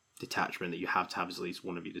detachment that you have to have as at least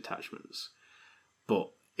one of your detachments.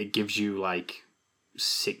 But it gives you like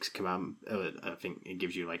 6 command. I think it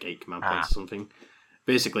gives you like 8 command points or something.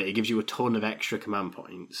 Basically, it gives you a ton of extra command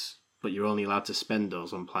points, but you're only allowed to spend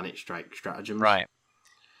those on Planet Strike stratagems. Right.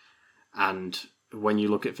 And when you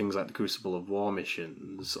look at things like the Crucible of War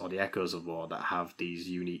missions or the Echoes of War that have these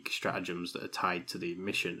unique stratagems that are tied to the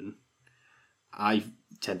mission, I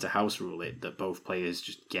tend to house rule it that both players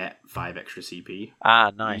just get 5 extra CP.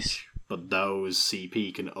 Nice. Each. But those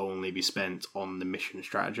CP can only be spent on the mission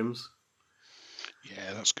stratagems.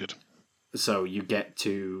 Yeah, that's good. So you get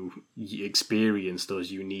to experience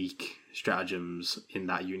those unique stratagems in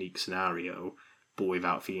that unique scenario, but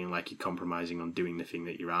without feeling like you're compromising on doing the thing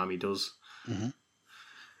that your army does. Mm-hmm.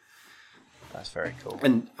 That's very cool.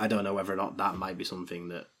 And I don't know whether or not that might be something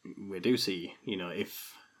that we do see. You know,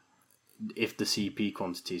 if the CP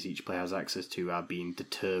quantities each player has access to are being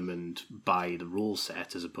determined by the rule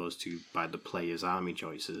set as opposed to by the player's army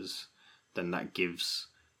choices, then that gives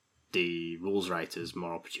the rules writers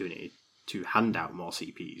more opportunity to hand out more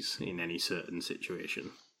CPs in any certain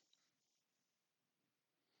situation.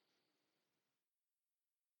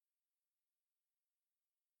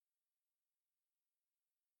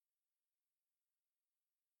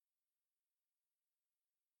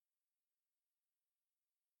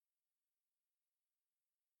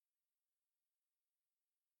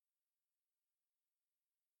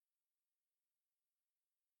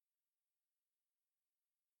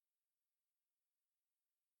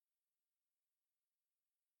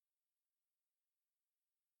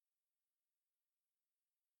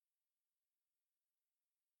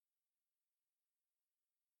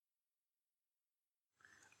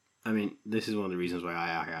 I mean, this is one of the reasons why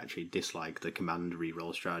I actually dislike the command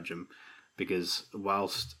reroll stratagem, because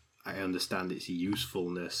whilst I understand its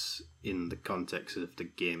usefulness in the context of the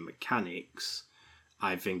game mechanics,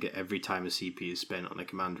 I think that every time a CP is spent on a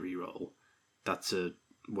command reroll, that's a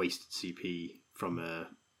wasted CP from a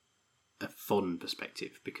fun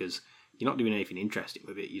perspective, because you're not doing anything interesting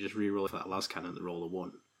with it. You just reroll for that last cannon the roll of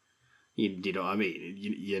 1. You know what I mean?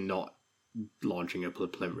 You're not launching a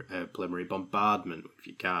preliminary bombardment with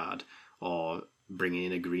your card, or bringing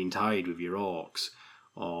in a green tide with your orcs,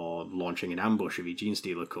 or launching an ambush of your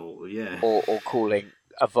Genestealer cult. Yeah. Or calling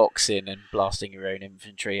a Vox in and blasting your own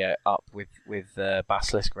infantry up with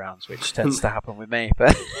Basilisk rounds, which tends to happen with me.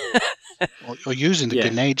 But or using the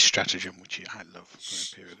grenade stratagem, which I love for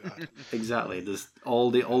a period of time. Exactly. There's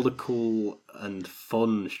all the cool and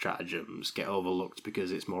fun stratagems get overlooked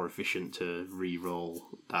because it's more efficient to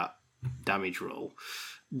re-roll that damage roll.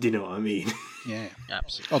 Do you know what I mean? Yeah,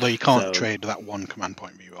 absolutely. Although you can't trade that one command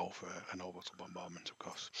point re-roll for an orbital bombardment, of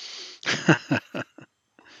course.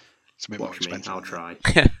 It's a bit more expensive. I'll try.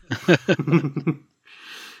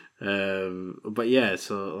 But yeah,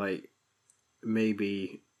 so like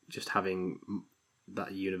maybe just having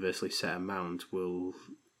that universally set amount will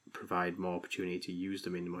provide more opportunity to use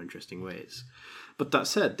them in more interesting ways. But that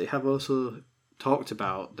said, they have also talked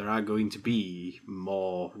about there are going to be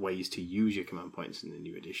more ways to use your command points in the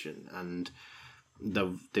new edition, and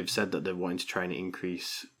they've said that they're wanting to try and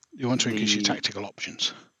increase. You want to increase your tactical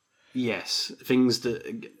options. Yes, things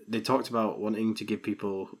that they talked about wanting to give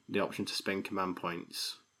people the option to spend command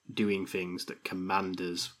points doing things that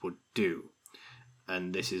commanders would do.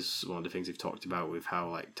 And this is one of the things they've talked about with how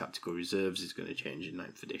like tactical reserves is going to change in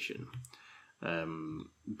 9th edition.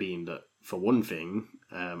 Being that, for one thing,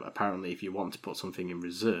 apparently if you want to put something in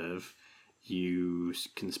reserve, you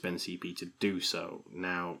can spend CP to do so.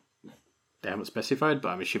 Now, they haven't specified, but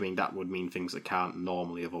I'm assuming that would mean things that can't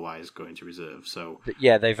normally otherwise go into reserve. So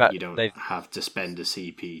yeah, you don't have to spend a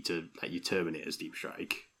CP to let your Terminators deep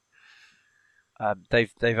strike.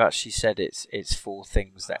 They've actually said it's for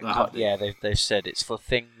things that they've said it's for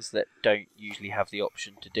things that don't usually have the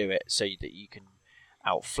option to do it, so that you can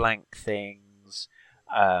outflank things,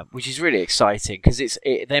 which is really exciting because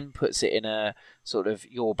it then puts it in a sort of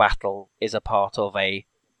your battle is a part of a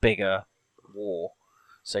bigger war.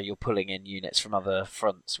 So you're pulling in units from other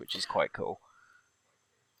fronts, which is quite cool.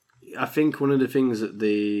 I think one of the things that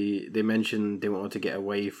they mentioned they wanted to get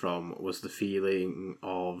away from was the feeling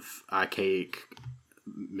of archaic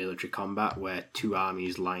military combat where two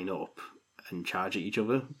armies line up and charge at each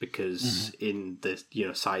other, because in the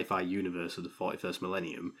sci-fi universe of the 41st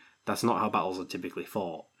millennium, that's not how battles are typically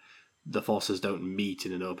fought. The forces don't meet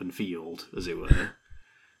in an open field, as it were,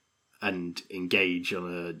 and engage on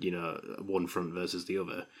a one front versus the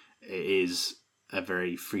other. It is a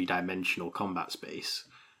very three-dimensional combat space,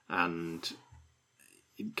 and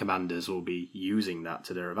commanders will be using that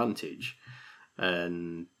to their advantage.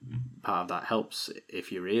 And part of that helps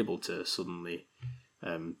if you're able to suddenly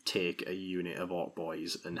take a unit of Orc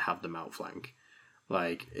boys and have them outflank.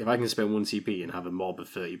 Like, if I can spend 1 CP and have a mob of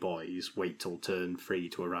 30 boys wait till turn 3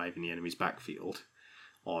 to arrive in the enemy's backfield,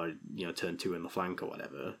 or turn 2 in the flank or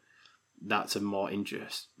whatever, that's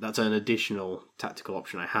that's an additional tactical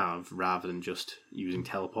option I have, rather than just using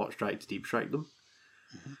teleport strike to deep strike them.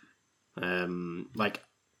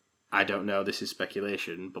 I don't know, this is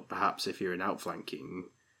speculation, but perhaps if you're an outflanking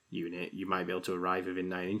unit, you might be able to arrive within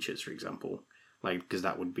 9 inches, for example, because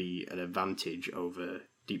that would be an advantage over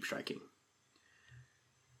deep striking.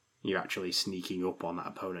 You're actually sneaking up on that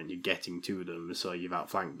opponent, you're getting to them, so you've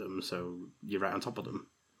outflanked them, so you're right on top of them.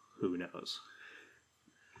 Who knows?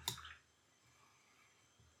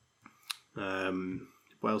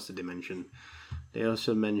 What else did they mention? They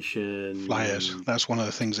also mentioned flyers. That's one of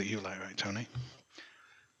the things that you like, right, Tony?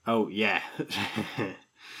 Oh, yeah.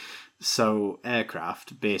 So,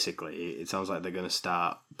 aircraft, basically, it sounds like they're going to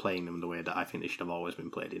start playing them the way that I think they should have always been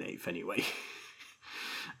played in 8th anyway.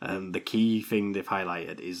 The key thing they've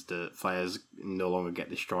highlighted is that flyers no longer get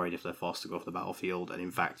destroyed if they're forced to go off the battlefield, and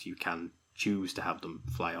in fact you can choose to have them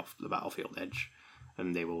fly off the battlefield edge,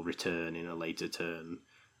 and they will return in a later turn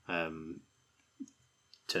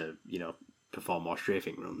to perform more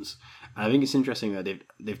strafing runs. And I think it's interesting that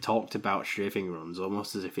they've talked about strafing runs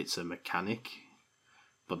almost as if it's a mechanic,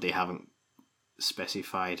 but they haven't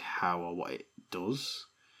specified how or what it does.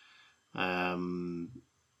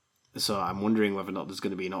 So I'm wondering whether or not there's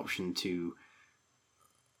going to be an option to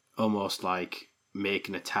almost like make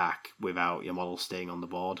an attack without your model staying on the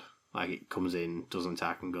board. Like it comes in, doesn't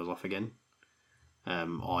attack, and goes off again.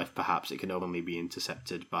 Or if perhaps it can only be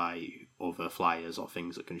intercepted by other flyers or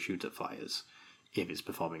things that can shoot at flyers if it's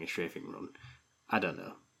performing a strafing run. I don't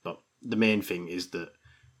know. But the main thing is that,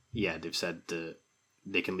 they've said that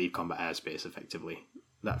they can leave combat airspace effectively.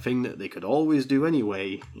 That thing that they could always do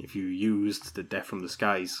anyway if you used the Death from the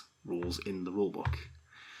Skies rules in the rulebook.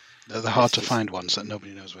 They're the hard to find ones that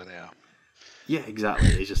nobody knows where they are. Yeah, exactly.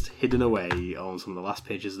 It's just hidden away on some of the last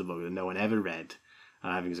pages of the book that no one ever read.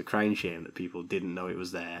 And I think it's a crying shame that people didn't know it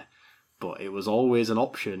was there. But it was always an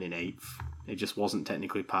option in 8th. It just wasn't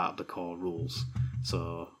technically part of the core rules.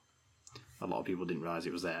 So a lot of people didn't realise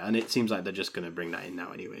it was there. And it seems like they're just going to bring that in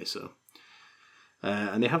now anyway. So,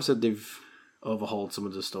 and they have said they've overhauled some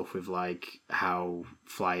of the stuff with like how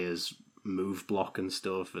flyers move block and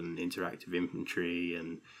stuff and interactive infantry.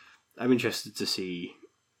 And I'm interested to see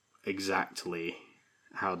exactly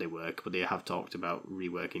how they work, but they have talked about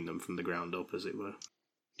reworking them from the ground up, as it were.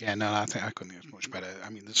 Yeah, no, I think I couldn't think it's much better. I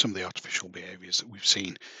mean, some of the artificial behaviours that we've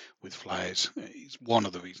seen with flyers is one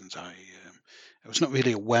of the reasons I was not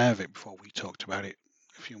really aware of it before we talked about it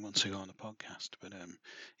a few months ago on the podcast. But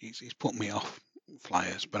he's put me off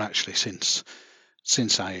flyers. But actually, since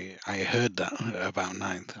I heard that about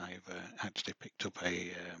Ninth, I've actually picked up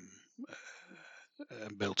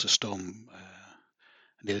built a storm.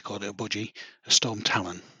 They called it a budgie, a Storm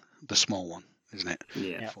Talon, the small one, isn't it?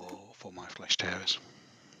 Yeah. For my Flesh Tearers.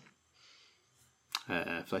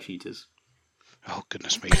 Flesh Eaters. Oh,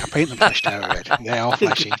 goodness me. I paint them Flesh Tearer red. They are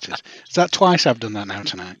Flesh Eaters. Is that twice I've done that now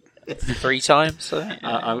tonight? 3 times,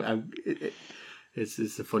 I think.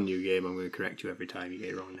 It's a fun new game. I'm going to correct you every time you get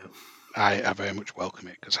it wrong now. I very much welcome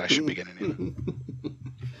it, because I should be getting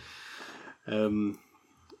it.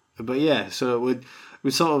 But yeah, so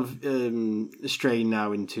we're sort of straying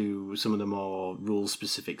now into some of the more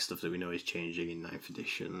rule-specific stuff that we know is changing in 9th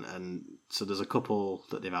edition. And so there's a couple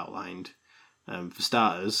that they've outlined. For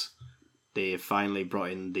starters, they have finally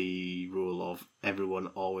brought in the rule of everyone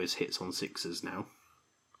always hits on 6s now.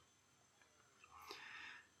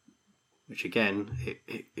 Which again,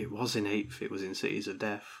 it was in 8th, it was in Cities of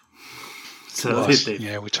Death. So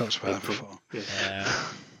yeah, we talked about that before. Yeah.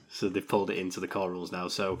 So they've pulled it into the core rules now.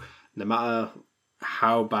 So no matter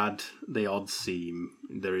how bad the odds seem,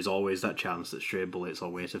 there is always that chance that stray bullets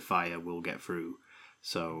or weight of fire will get through.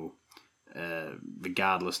 So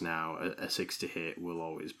regardless now, a 6 to hit will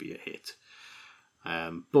always be a hit.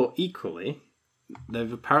 But equally,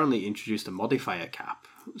 they've apparently introduced a modifier cap.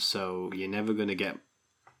 So you're never going to get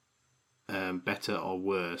better or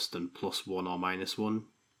worse than +1 or -1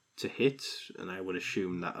 to hit. And I would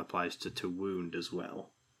assume that applies to wound as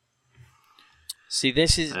well. See,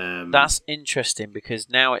 this is that's interesting, because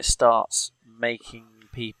now it starts making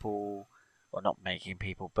people, well, not making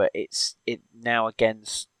people, but it now again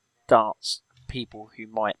starts people who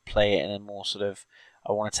might play it in a more sort of,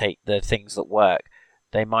 I want to take the things that work.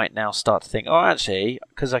 They might now start to think, oh, actually,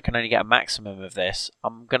 because I can only get a maximum of this,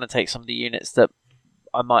 I'm going to take some of the units that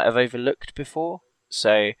I might have overlooked before.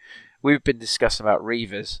 So we've been discussing about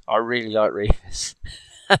Reavers. I really like Reavers.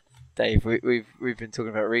 Dave, we've been talking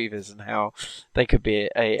about Reavers and how they could be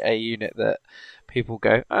a unit that people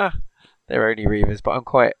go, they're only Reavers, but I'm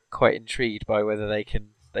quite intrigued by whether they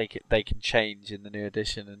can change in the new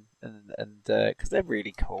edition and because they're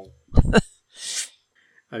really cool.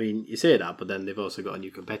 I mean, you say that, but then they've also got a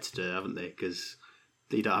new competitor, haven't they? Because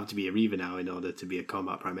you don't have to be a Reaver now in order to be a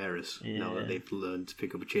Combat Primaris. Yeah. Now that they've learned to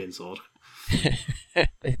pick up a chainsword.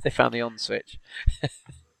 they found the on switch.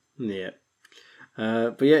 Yeah.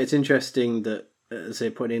 But yeah, it's interesting that, say,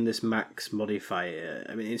 putting in this max modifier,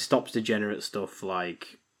 I mean, it stops degenerate stuff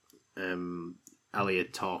like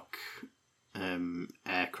Aliatok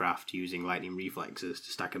aircraft using lightning reflexes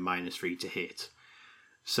to stack a -3 to hit.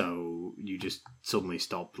 So you just suddenly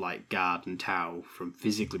stop like Guard and Tau from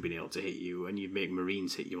physically being able to hit you, and you make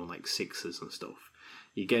Marines hit you on like 6s and stuff.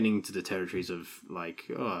 You're getting into the territories of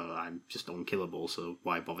like, oh, I'm just unkillable, so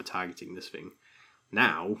why bother targeting this thing?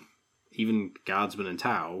 Now, even Guardsmen and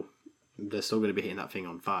Tau, they're still going to be hitting that thing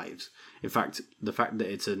on 5s. In fact, the fact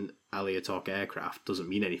that it's an Aliatok aircraft doesn't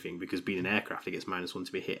mean anything, because being an aircraft, it gets -1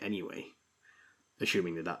 to be hit anyway.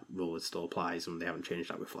 Assuming that rule still applies, and they haven't changed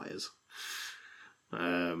that with flyers.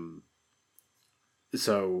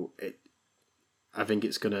 So I think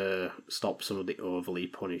it's going to stop some of the overly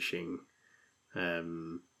punishing,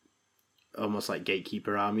 almost like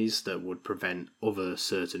gatekeeper armies that would prevent other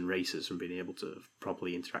certain races from being able to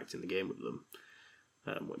properly interact in the game with them,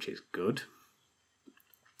 which is good.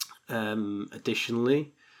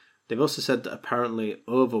 Additionally, they've also said that apparently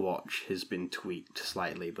Overwatch has been tweaked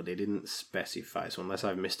slightly, but they didn't specify, so unless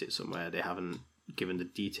I've missed it somewhere, they haven't given the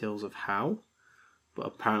details of how. But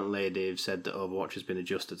apparently they've said that Overwatch has been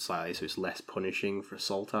adjusted slightly, so it's less punishing for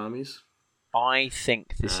assault armies. I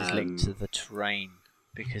think this is linked to the terrain,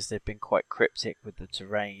 because they've been quite cryptic with the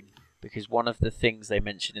terrain. Because one of the things they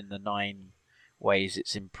mentioned in the 9 ways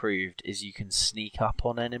it's improved is you can sneak up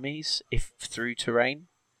on enemies if through terrain.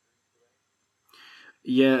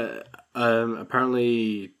 Yeah,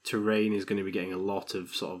 apparently terrain is going to be getting a lot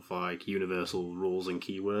of sort of like universal rules and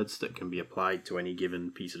keywords that can be applied to any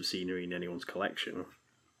given piece of scenery in anyone's collection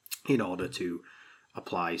in order to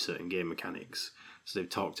apply certain game mechanics. So they've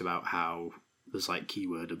talked about how there's like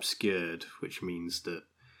keyword obscured, which means that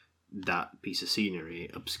that piece of scenery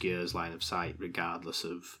obscures line of sight regardless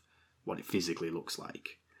of what it physically looks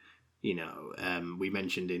like. You know, we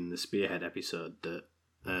mentioned in the Spearhead episode that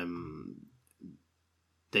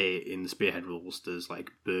in the Spearhead rules, there's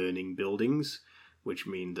like burning buildings, which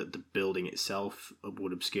mean that the building itself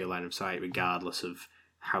would obscure line of sight regardless of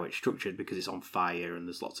how it's structured, because it's on fire and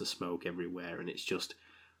there's lots of smoke everywhere, and it's just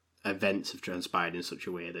events have transpired in such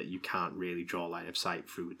a way that you can't really draw line of sight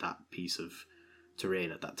through that piece of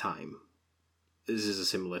terrain at that time. This is a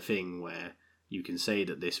similar thing where you can say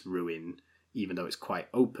that this ruin, even though it's quite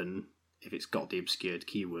open, if it's got the obscured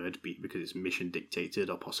keyword, be it because it's mission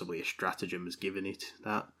dictated or possibly a stratagem has given it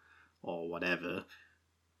that, or whatever,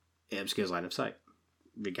 it obscures line of sight,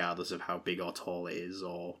 regardless of how big or tall it is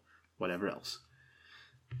or whatever else.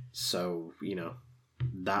 So, you know,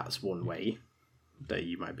 that's one way that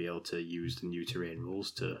you might be able to use the new terrain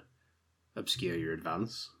rules to obscure your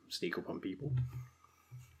advance, sneak up on people.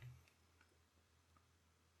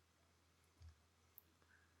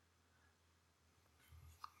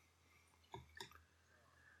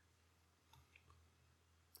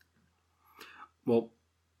 Well,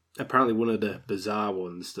 apparently one of the bizarre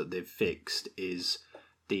ones that they've fixed is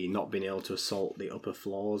the not being able to assault the upper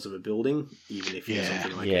floors of a building, even if you're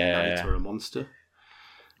something like a knight or a monster.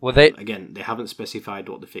 Well, again, they haven't specified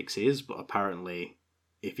what the fix is, but apparently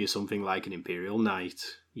if you're something like an Imperial Knight,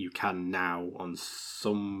 you can now, on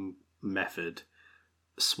some method,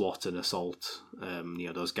 SWAT and assault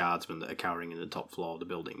those guardsmen that are cowering in the top floor of the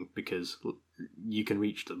building, because you can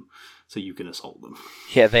reach them, so you can assault them.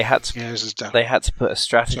 Yeah, they had to put a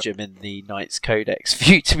stratagem in the Knight's Codex for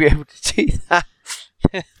you to be able to do that.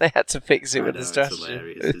 They had to fix it with a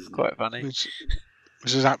stratagem. It's quite funny.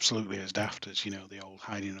 Which is absolutely as daft as, you know, the old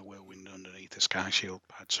hiding a whirlwind underneath the sky shield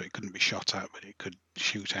pad, so it couldn't be shot at, but it could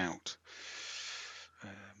shoot out.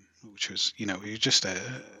 Which was, you know, it was just an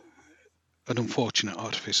unfortunate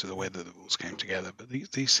artifice of the way that the rules came together. But these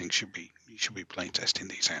things you should be playing testing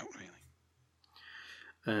these out, really.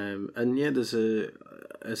 And yeah, there's a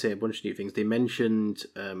bunch of new things. They mentioned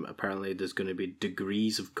apparently there's going to be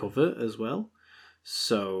degrees of cover as well.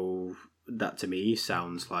 So that to me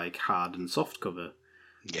sounds like hard and soft cover.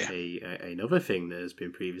 Yeah. Another thing that has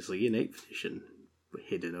been previously in 8th edition,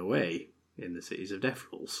 hidden away in the Cities of Death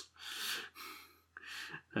rules.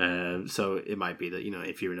 So it might be that, you know,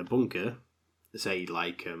 if you're in a bunker, say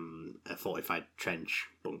like a fortified trench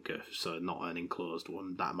bunker, so not an enclosed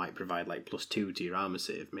one, that might provide like +2 to your armor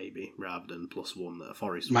save, maybe, rather than +1 that a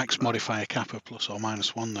forest. Max modifier cap of +or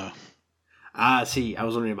 -1 though. See, I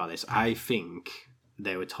was wondering about this. I think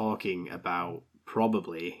they were talking about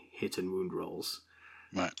probably hit and wound rolls.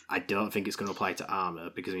 Right. I don't think it's going to apply to armor,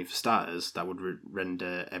 because I mean, for starters, that would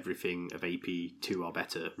render everything of AP 2 or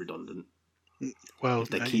better redundant. Well, if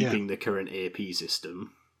they're keeping the current AP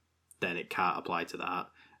system, then it can't apply to that.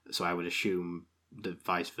 So I would assume the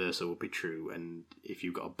vice versa would be true, and if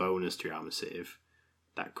you've got a bonus to your armor save,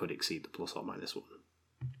 that could exceed the +or -1.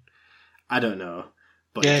 I don't know,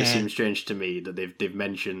 but it just seems strange to me that they've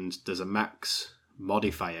mentioned there's a max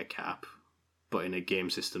modifier cap, but in a game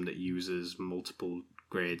system that uses multiple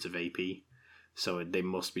grades of AP, so they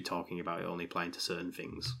must be talking about it only applying to certain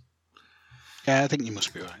things. Yeah, I think you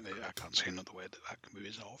must be right. I can't see another way that can be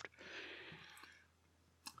resolved.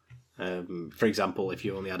 For example, if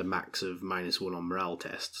you only had a max of -1 on morale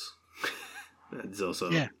tests, it's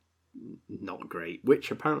also not great,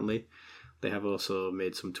 which apparently they have also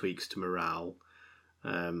made some tweaks to morale.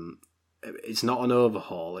 It's not an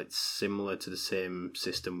overhaul, it's similar to the same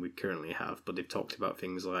system we currently have, but they've talked about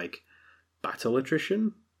things like battle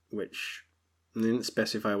attrition, which they didn't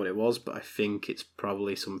specify what it was, but I think it's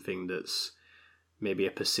probably something that's maybe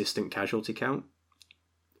a persistent casualty count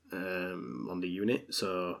on the unit.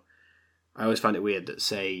 So I always find it weird that,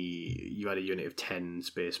 say, you had a unit of 10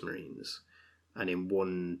 Space Marines, and in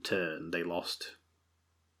one turn they lost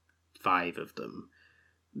 5 of them.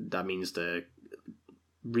 That means they're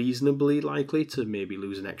reasonably likely to maybe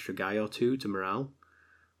lose an extra guy or 2 to morale.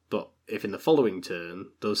 But if in the following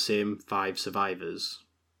turn, those same 5 survivors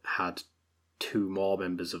had 2 more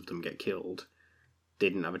members of them get killed, they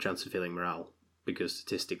didn't have a chance of feeling morale, because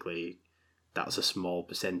statistically that's a small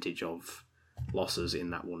percentage of losses in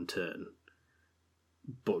that one turn.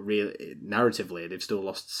 But really, narratively, they've still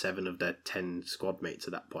lost 7 of their 10 squad mates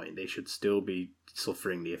at that point. They should still be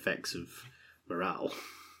suffering the effects of morale.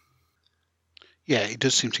 Yeah, it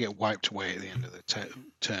does seem to get wiped away at the end of the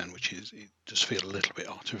turn, which is, it does feel a little bit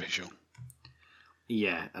artificial.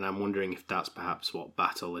 Yeah, and I'm wondering if that's perhaps what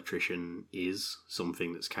battle attrition is,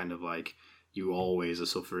 something that's kind of like you always are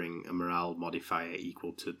suffering a morale modifier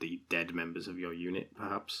equal to the dead members of your unit,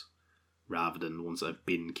 perhaps, rather than ones that have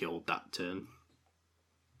been killed that turn.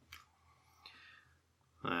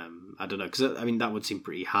 I don't know, because I mean that would seem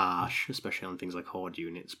pretty harsh, especially on things like horde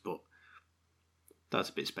units, but that's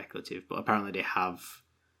a bit speculative. But apparently they have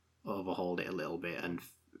overhauled it a little bit, and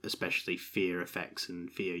especially fear effects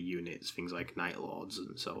and fear units, things like Night Lords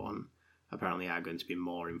and so on, apparently are going to be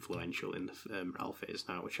more influential in the morale phase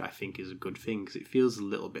now, which I think is a good thing, because it feels a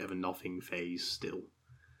little bit of a nothing phase still,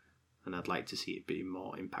 and I'd like to see it be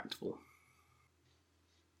more impactful.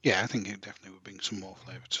 Yeah, I think it definitely would bring some more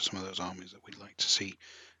flavour to some of those armies that we'd like to see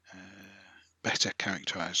better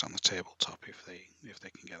characterised on the tabletop if they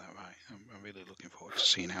can get that right. I'm really looking forward to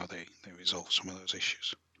seeing how they resolve some of those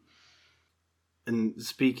issues. And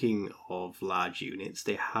speaking of large units,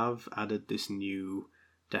 they have added this new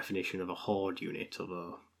definition of a horde unit,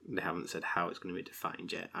 although they haven't said how it's going to be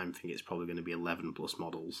defined yet. I'm thinking it's probably going to be 11 plus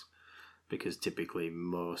models, because typically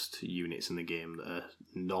most units in the game that are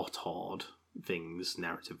not horde things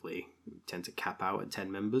narratively tend to cap out at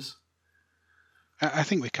 10 members. I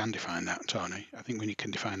think we can define that, Tony. I think we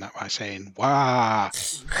can define that by saying, "Wah!"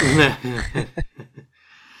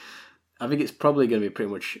 I think it's probably going to be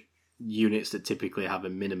pretty much units that typically have a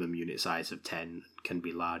minimum unit size of 10 can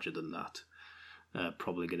be larger than that.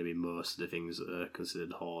 Probably going to be most of the things that are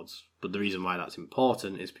considered hordes. But the reason why that's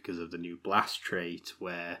important is because of the new blast trait,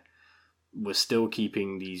 where we're still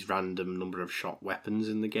keeping these random number of shot weapons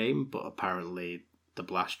in the game, but apparently the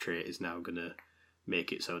blast trait is now going to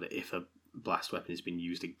make it so that if a blast weapon has been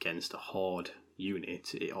used against a horde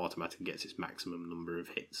unit, it automatically gets its maximum number of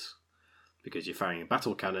hits. Because you're firing a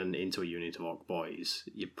battle cannon into a unit of Orc Boys,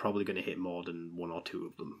 you're probably going to hit more than one or two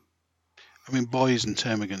of them. I mean, boys and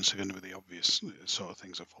termagants are going to be the obvious sort of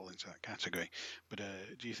things that fall into that category. But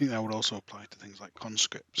do you think that would also apply to things like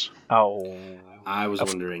conscripts? Oh, I was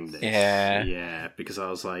wondering this. Yeah, because I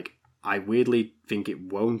was like, I weirdly think it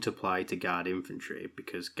won't apply to guard infantry,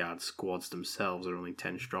 because guard squads themselves are only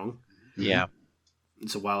 10 strong. Yeah.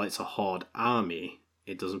 So while it's a horde army,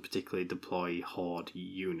 it doesn't particularly deploy horde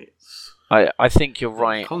units. I think you're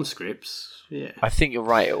right. Conscripts, yeah. I think you're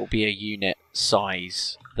right. It will be a unit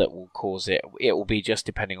size that will cause it. It will be just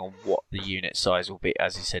depending on what the unit size will be.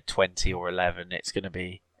 As you said, 20 or 11. It's going to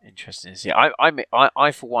be interesting to see.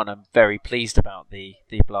 I for one, am very pleased about the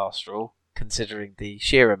blast rule, considering the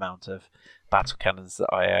sheer amount of battle cannons that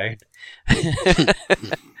I own.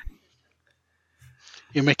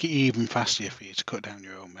 You make it even faster for you to cut down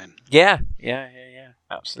your own men. Yeah,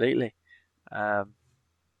 absolutely.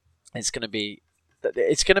 It's going to be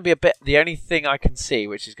a bit. The only thing I can see,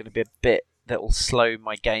 which is going to be a bit that will slow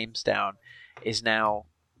my games down, is now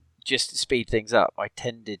just to speed things up. I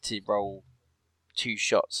tended to roll 2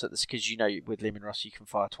 shots at this because with Leman Russ you can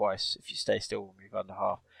fire twice if you stay still and move under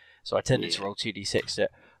half. So I tended to roll 2d6 at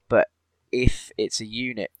it. But if it's a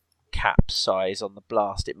unit cap size on the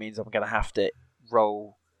blast, it means I'm going to have to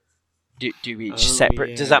roll. Do each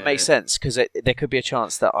separate. Yeah. Does that make sense? Because there could be a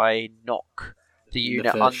chance that I knock the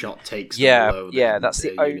unit. The first shot takes below that's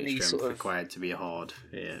the only sort of required to be a horde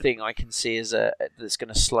thing I can see as that's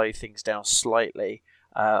going to slow things down slightly.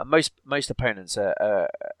 Most opponents are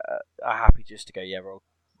happy just to go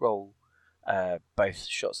roll both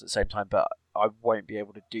shots at the same time, but I won't be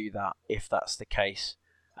able to do that if that's the case.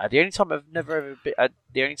 The only time I've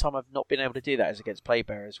not been able to do that is against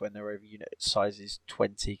Playbearers when their over unit size is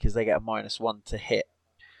 20, because they get a -1 to hit.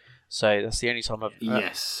 So that's the only time I've.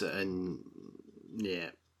 Yes, and yeah.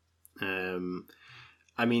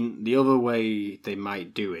 I mean, the other way they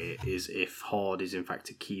might do it is if horde is in fact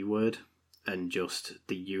a keyword, and just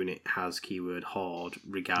the unit has keyword horde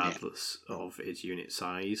regardless of its unit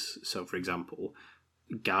size. So, for example,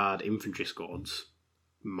 guard infantry squads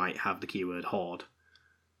might have the keyword horde,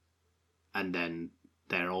 and then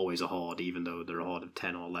they're always a horde, even though they're a horde of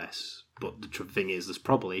 10 or less. But the thing is, there's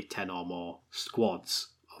probably 10 or more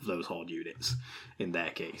squads of those horde units in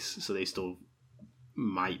their case, so they still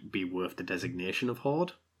might be worth the designation of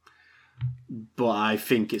horde. But I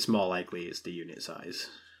think it's more likely it's the unit size.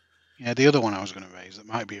 Yeah, the other one I was going to raise that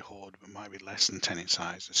might be a horde, but might be less than 10 in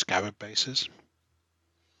size, the scarab bases.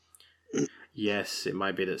 Yes, it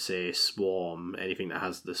might be that, say, swarm, anything that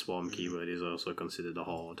has the swarm keyword is also considered a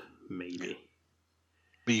horde, maybe.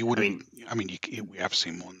 But you wouldn't. We have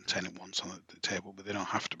seen more than 10 at once on the table, but they don't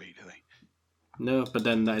have to be, do they? No, but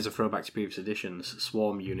then that is a throwback to previous editions.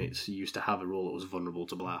 Swarm units used to have a rule that was vulnerable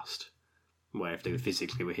to blast, where if they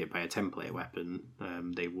physically were hit by a template weapon,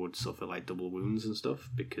 they would suffer like double wounds and stuff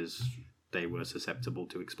because they were susceptible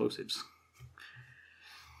to explosives.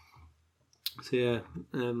 So yeah,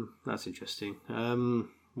 that's interesting.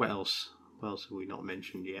 What else? What else have we not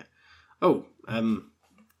mentioned yet? Oh,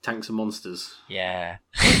 tanks and monsters. Yeah.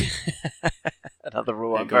 Another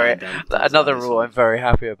rule Yeah, I'm very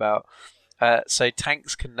happy about. So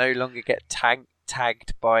tanks can no longer get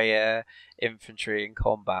tagged by infantry in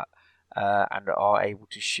combat, and are able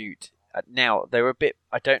to shoot. Now they're a bit.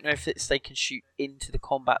 I don't know if they can shoot into the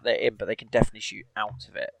combat they're in, but they can definitely shoot out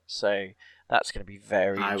of it. So that's going to be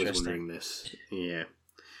very interesting. I was wondering this. Yeah,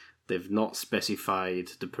 they've not specified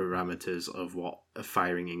the parameters of what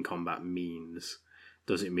firing in combat means.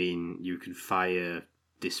 Does it mean you can fire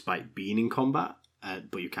despite being in combat,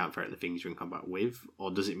 but you can't fire at the things you're in combat with,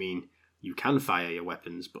 or does it mean you can fire your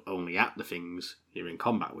weapons, but only at the things you're in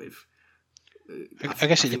combat with? I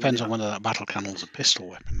guess it depends on whether that battle cannon's a pistol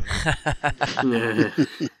weapon.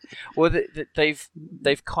 Well, they've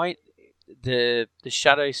the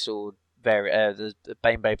Shadow Sword the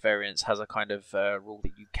Baneblade variants has a kind of rule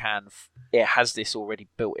that you can. It has this already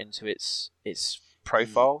built into its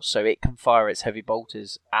profile, so it can fire its heavy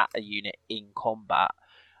bolters at a unit in combat.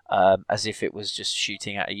 As if it was just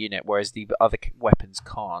shooting at a unit, whereas the other weapons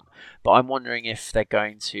can't. But I'm wondering if they're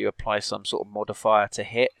going to apply some sort of modifier to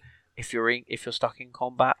hit if you're stuck in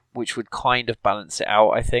combat, which would kind of balance it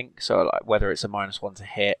out, I think. So like whether it's a -1 to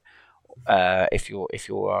hit if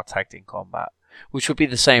you are tagged in combat, which would be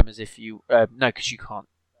the same as if you no, because you can't.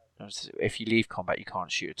 If you leave combat, you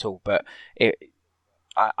can't shoot at all. But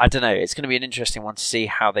I don't know. It's going to be an interesting one to see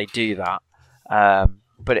how they do that.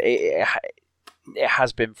 But it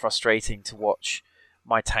has been frustrating to watch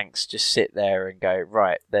my tanks just sit there and go,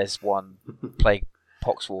 right, there's one Plague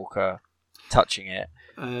Poxwalker touching it.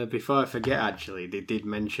 Before I forget, actually, they did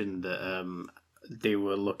mention that they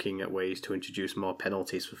were looking at ways to introduce more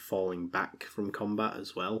penalties for falling back from combat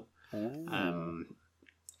as well.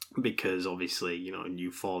 Because obviously,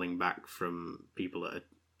 you falling back from people that are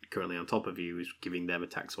currently on top of you is giving them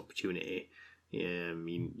attacks of opportunity. You're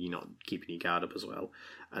not keeping your guard up as well.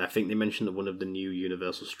 And I think they mentioned that one of the new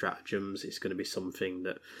universal stratagems is going to be something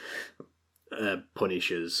that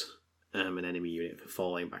punishes an enemy unit for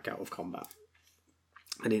falling back out of combat.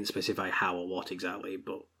 I didn't specify how or what exactly,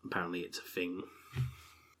 but apparently it's a thing.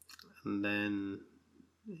 And then,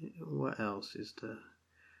 what else is there?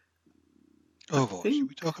 Overwatch. Did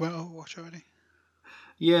we talk about Overwatch already?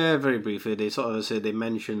 Yeah, very briefly. They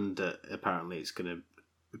mentioned that apparently it's going to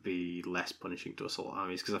be less punishing to assault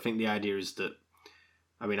armies, because I think the idea is that,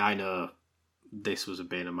 I know this was a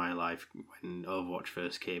bane of my life when Overwatch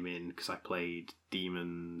first came in, because I played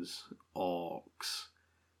demons, orcs,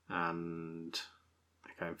 and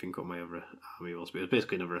I can't think what my other army was, but it was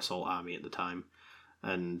basically another assault army at the time.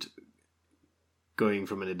 And going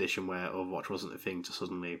from an edition where Overwatch wasn't a thing to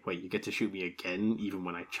suddenly, wait, you get to shoot me again even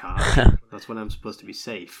when I charge? That's when I'm supposed to be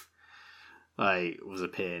safe. Was a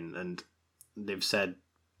pain. And they've said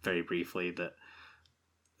very briefly that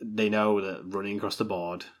they know that running across the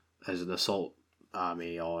board as an assault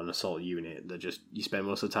army or an assault unit, that just you spend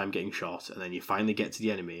most of the time getting shot, and then you finally get to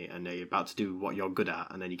the enemy and you're about to do what you're good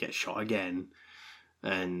at, and then you get shot again,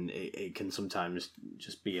 and it can sometimes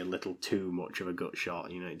just be a little too much of a gut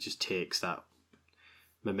shot. It just takes that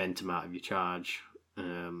momentum out of your charge.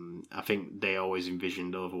 I think they always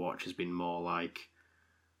envisioned Overwatch as being more like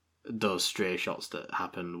those stray shots that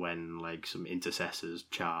happen when some intercessors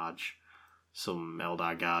charge some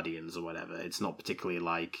Eldar Guardians or whatever. It's not particularly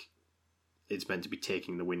like it's meant to be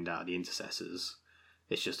taking the wind out of the intercessors.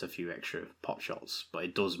 It's just a few extra pot shots, but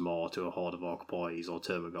it does more to a horde of Orc Boys or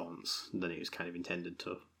Termagants than it was kind of intended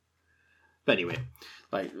to. But anyway,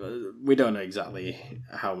 we don't know exactly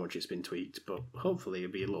how much it's been tweaked, but hopefully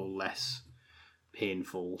it'll be a little less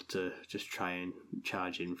painful to just try and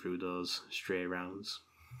charge in through those stray rounds.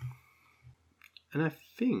 And I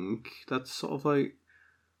think that's sort of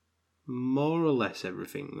more or less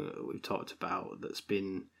everything that we've talked about that's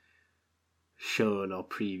been shown or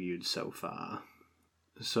previewed so far.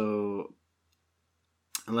 So,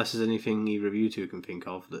 unless there's anything either of you two can think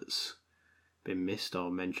of that's been missed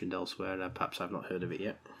or mentioned elsewhere, perhaps I've not heard of it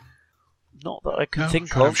yet. Not that I can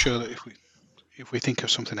think of. I'm sure that if we think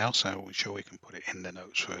of something else, I'm sure we can put it in the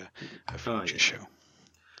notes for a future show.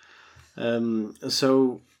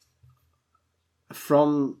 So,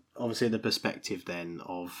 from obviously the perspective then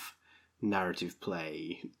of narrative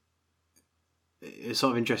play, it's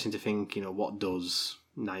sort of interesting to think, what does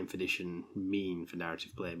 9th edition mean for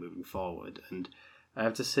narrative play moving forward? And I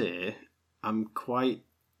have to say, I'm quite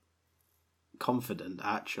confident,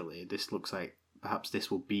 actually. This looks like perhaps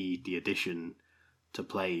this will be the edition to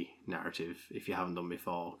play narrative if you haven't done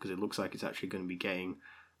before, because it looks like it's actually going to be getting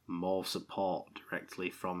more support directly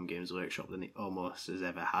from Games Workshop than it almost has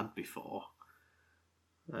ever had before.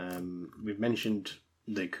 We've mentioned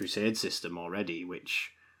the Crusade system already,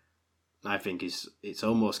 which I think it's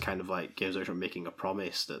almost kind of like Games Workshop making a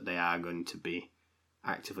promise that they are going to be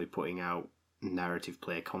actively putting out narrative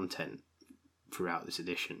player content throughout this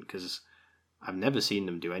edition, because I've never seen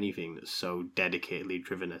them do anything that's so dedicatedly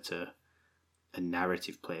driven at a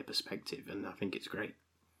narrative player perspective, and I think it's great.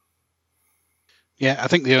 Yeah, I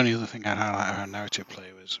think the only other thing I'd highlight around narrative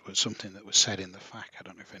play was something that was said in the FAQ. I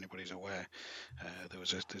don't know if anybody's aware.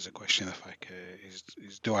 There's a question in the FAQ,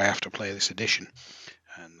 is do I have to play this edition?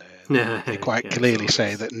 And they quite clearly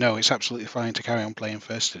say that no, it's absolutely fine to carry on playing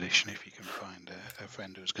first edition if you can find a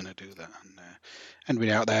friend who's going to do that. And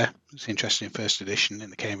anybody out there who's interested in first edition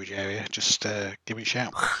in the Cambridge area, just give it a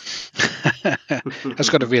shout. It's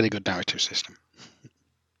got a really good narrative system.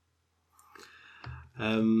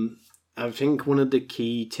 I think one of the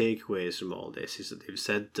key takeaways from all this is that they've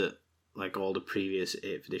said that like all the previous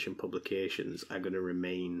 8th edition publications are going to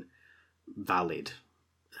remain valid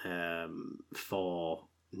for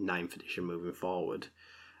 9th edition moving forward,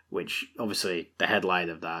 which obviously the headline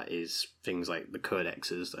of that is things like the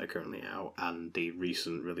codexes that are currently out and the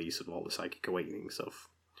recent release of all the Psychic Awakening stuff.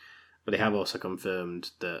 But they have also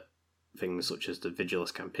confirmed that things such as the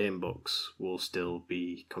Vigilus campaign books will still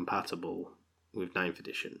be compatible with 9th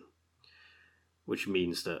edition, which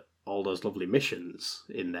means that all those lovely missions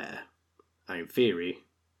in there are in theory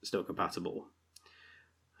still compatible.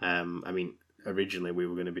 I mean, originally we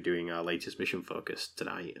were going to be doing our latest mission focus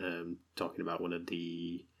tonight, talking about one of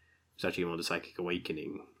the Psychic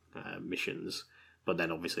Awakening missions, but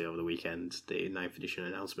then obviously over the weekend the 9th edition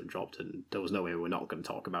announcement dropped and there was no way we're not going to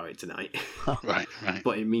talk about it tonight. Right.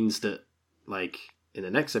 But it means that like in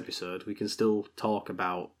the next episode we can still talk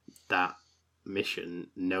about that mission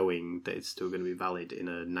knowing that it's still going to be valid in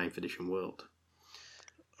a 9th edition world.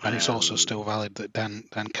 And it's also still valid that Dan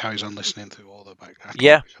carries on listening through all the back catalog,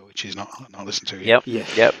 Yeah. which he's not listened to yet.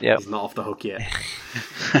 Yep. He's not off the hook yet.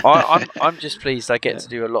 I'm just pleased I get to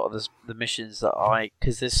do a lot of the missions that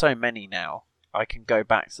because there's so many now, I can go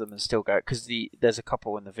back to them and still go, because there's a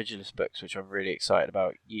couple in the Vigilus books which I'm really excited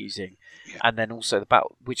about using, and then also the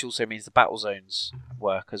battle, which also means the battle zones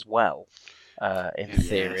work as well. In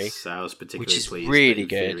theory, yes, I was particularly which is pleased really that in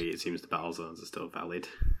good. theory, it seems the battle zones are still valid.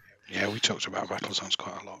 Yeah, we talked about battle zones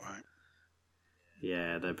quite a lot, right?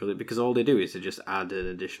 Yeah, they're brilliant because all they do is to just add an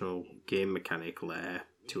additional game mechanic layer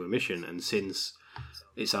to a mission, and since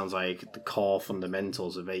it sounds like the core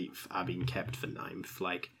fundamentals of 8th are being kept for 9th,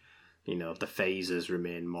 like, you know, the phases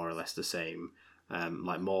remain more or less the same.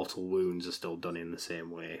 Like mortal wounds are still done in the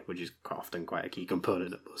same way, which is often quite a key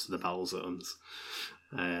component of most of the battle zones.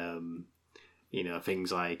 You know,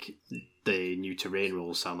 things like the new terrain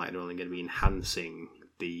rules sound like they're only going to be enhancing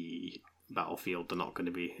the battlefield. They're not going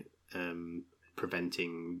to be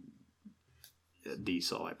preventing these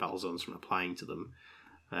sort of like battle zones from applying to them.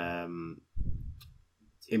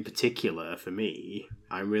 In particular, for me,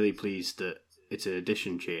 I'm really pleased that it's an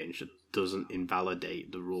addition change that doesn't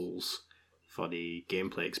invalidate the rules for the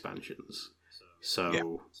gameplay expansions.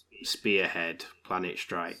 So, Spearhead, Planet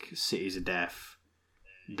Strike, Cities of Death,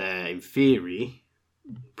 they're in theory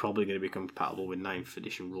probably going to be compatible with 9th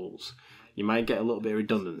edition rules. You might get a little bit of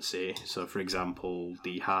redundancy. So, for example,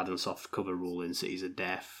 the hard and soft cover rule in Cities of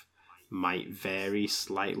Death might vary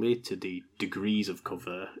slightly to the degrees of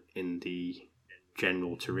cover in the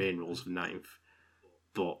general terrain rules of 9th.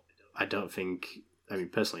 But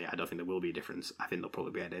personally, I don't think there will be a difference. I think they'll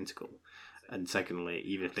probably be identical. And secondly,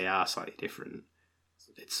 even if they are slightly different,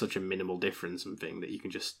 it's such a minimal difference and thing that you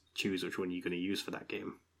can just choose which one you're going to use for that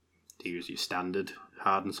game. Do you use your standard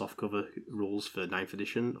hard and soft cover rules for 9th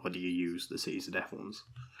edition, or do you use the Cities of Death ones?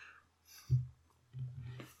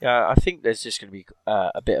 Yeah, I think there's just going to be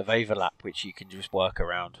a bit of overlap which you can just work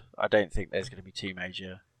around. I don't think there's going to be too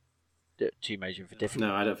major for different.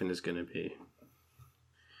 No, I don't think there's going to be.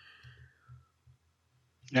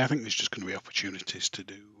 Yeah, I think there's just going to be opportunities to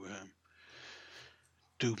do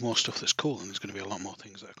more stuff that's cool, and there's going to be a lot more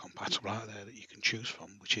things that are compatible out there that you can choose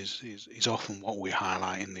from, which is often what we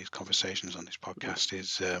highlight in these conversations on this podcast.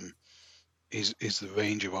 Is the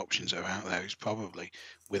range of options that are out there is probably,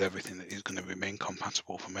 with everything that is going to remain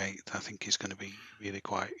compatible from 8th, I think is going to be really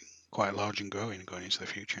quite large and growing going into the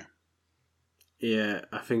future. Yeah,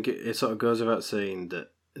 I think it sort of goes without saying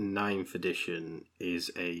that 9th edition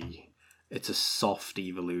is it's a soft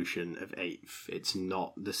evolution of 8th. It's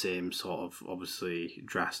not the same sort of, obviously,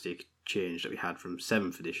 drastic change that we had from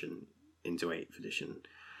 7th edition into 8th edition.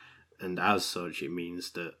 And as such, it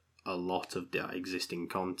means that a lot of the existing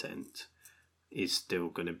content is still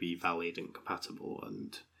going to be valid and compatible,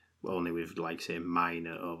 and only with, like, say,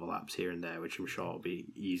 minor overlaps here and there, which I'm sure will be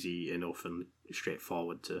easy enough and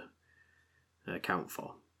straightforward to account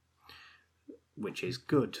for. which is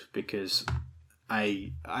good because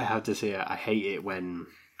I have to say I hate it when,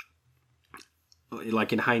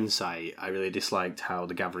 like in hindsight, I really disliked how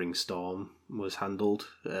the Gathering Storm was handled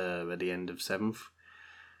at the end of 7th,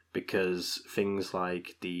 because things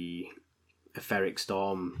like the Etheric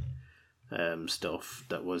Storm stuff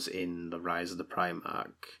that was in the Rise of the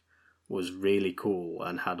Primarch was really cool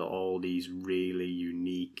and had all these really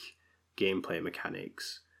unique gameplay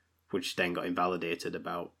mechanics, which then got invalidated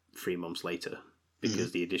about 3 months later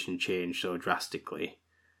because the edition changed so drastically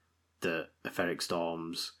that Etheric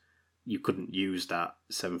Storms, you couldn't use that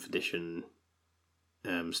 7th edition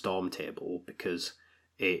Storm table because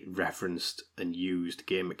it referenced and used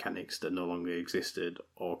game mechanics that no longer existed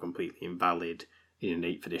or completely invalid in an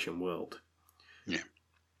 8th edition world. Yeah.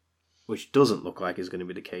 Which doesn't look like is going to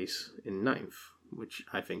be the case in 9th, which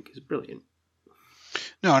I think is brilliant.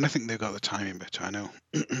 No, and I think they've got the timing better. I know,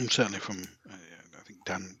 certainly from, I think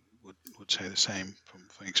Dan would say the same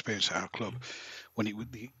from experience at our club. When it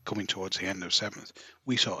would be coming towards the end of 7th,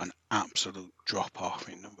 we saw an absolute drop-off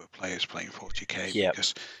in number of players playing 40k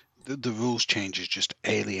because the rules changes just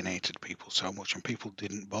alienated people so much, and people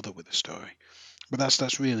didn't bother with the story. But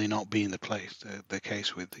that's really not being the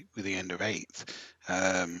case with the end of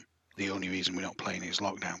 8th. The only reason we're not playing is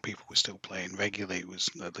lockdown. People were still playing regularly. It was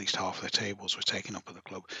at least half of the tables were taken up at the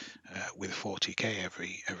club with 40k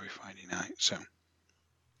every Friday night. So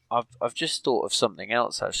I've just thought of something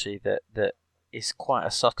else actually that is quite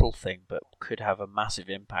a subtle thing, but could have a massive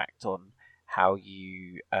impact on how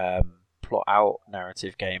you plot out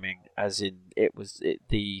narrative gaming. As in,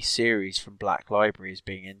 the series from Black Library is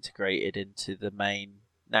being integrated into the main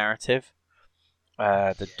narrative.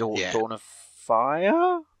 The Dawn of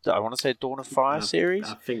Fire. I want to say Dawn of Fire series.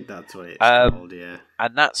 I think that's what it's called. Yeah,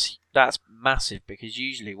 and that's massive because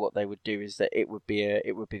usually what they would do is that it would be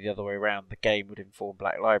the other way around. The game would inform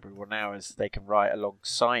Black Library. Well, now is they can write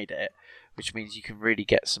alongside it, which means you can really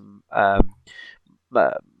get some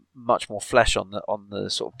much more flesh on the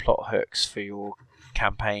sort of plot hooks for your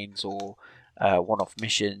campaigns or one-off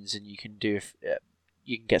missions, and you can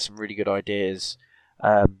get some really good ideas.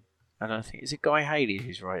 And I think, is it Guy Haley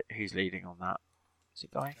who's leading on that? Is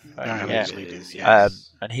it Guy? Yeah.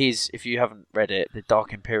 And if you haven't read it, the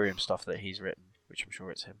Dark Imperium stuff that he's written, which I'm sure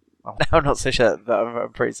it's him. I'm not so sure, but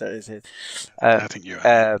I'm pretty certain it's him. I think you're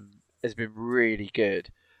right. Has been really good.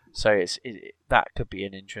 So that could be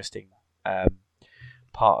an interesting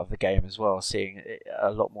part of the game as well. Seeing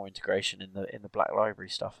a lot more integration in the Black Library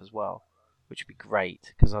stuff as well, which would be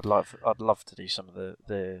great because I'd love to do some of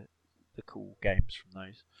the cool games from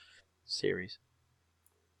those series.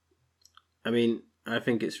 I mean, I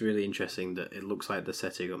think it's really interesting that it looks like they're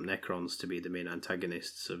setting up Necrons to be the main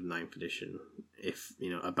antagonists of 9th edition. If,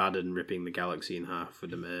 Abaddon ripping the galaxy in half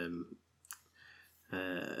with them,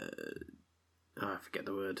 I forget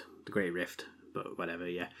the word, the Great Rift, but whatever,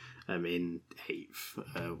 yeah. In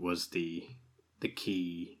 8th was the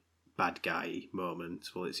key bad guy moment.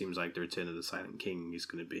 Well, it seems like the Return of the Silent King is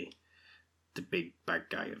going to be the big bad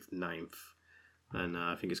guy of 9th. And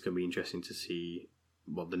I think it's going to be interesting to see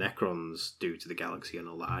what the Necrons do to the galaxy on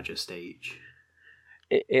a larger stage.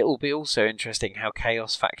 It will be also interesting how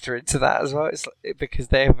Chaos factor into that as well. Because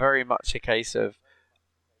they're very much a case of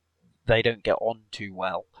they don't get on too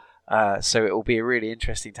well. So it will be really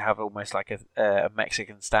interesting to have almost like a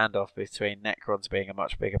Mexican standoff between Necrons being a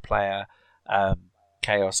much bigger player,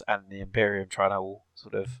 Chaos and the Imperium trying to all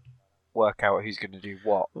sort of work out who's going to do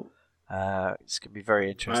what. It's going to be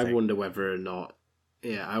very interesting. I wonder whether or not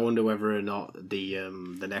the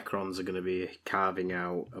Necrons are going to be carving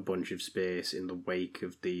out a bunch of space in the wake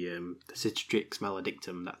of the Citrix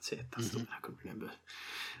Maledictum. That's it. That's the one I couldn't remember.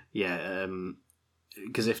 Yeah,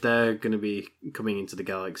 because if they're going to be coming into the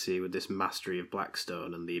galaxy with this mastery of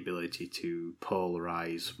Blackstone and the ability to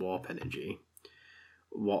polarize warp energy,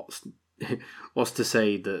 what's to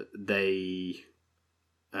say that they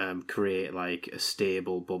create like a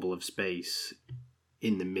stable bubble of space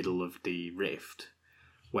in the middle of the rift,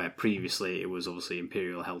 where previously it was obviously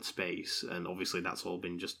Imperial held space, and obviously that's all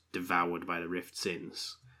been just devoured by the rift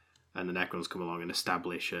since, and the Necrons come along and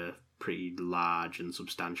establish a pretty large and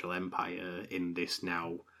substantial empire in this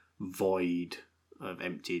now void of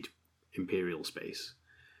emptied Imperial space.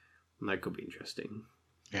 And that could be interesting.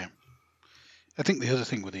 Yeah. I think the other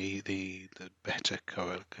thing with the better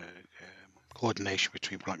coordination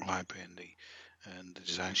between Black Library and the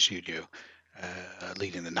design studio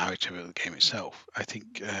leading the narrative of the game itself, I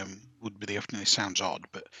think would be it sounds odd,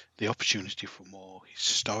 but the opportunity for more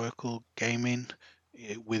historical gaming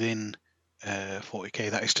within 40k,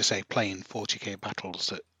 that is to say playing 40k battles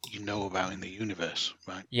that you know about in the universe,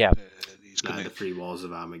 right? Yeah. Is going to the Three Wars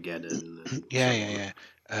of Armageddon. And yeah.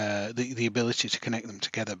 The ability to connect them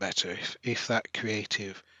together better. If that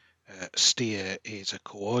creative steer is a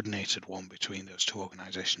coordinated one between those two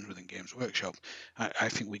organisations within Games Workshop, I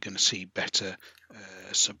think we're going to see better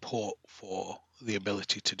support for the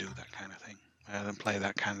ability to do that kind of thing and play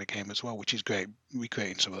that kind of game as well, which is great.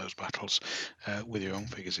 Recreating some of those battles with your own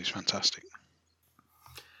figures is fantastic.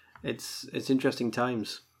 It's interesting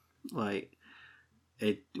times. Like,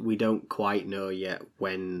 we don't quite know yet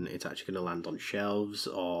when it's actually going to land on shelves,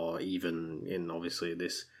 or even in obviously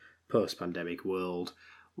this post-pandemic world,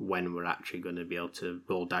 when we're actually going to be able to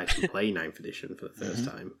roll dice and play 9th edition for the first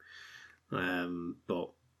time.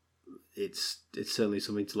 But it's certainly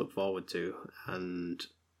something to look forward to, and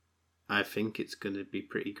I think it's going to be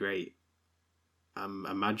pretty great. I'm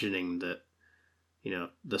imagining that,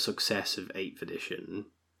 the success of 8th edition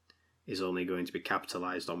is only going to be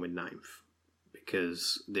capitalised on with 9th,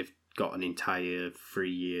 because they've got an entire 3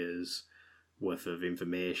 years worth of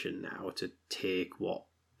information now to take what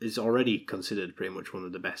is already considered pretty much one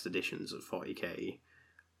of the best editions of 40k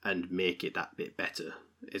and make it that bit better.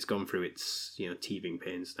 It's gone through its teething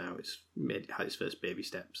pains now. It's had its first baby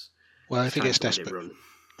steps. Well, if it gets desperate,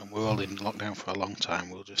 and we're all in lockdown for a long time,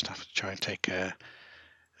 we'll just have to try and take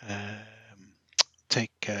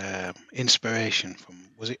inspiration from,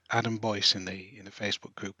 was it Adam Boyce in the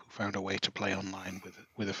Facebook group, who found a way to play online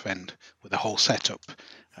with a friend with a whole setup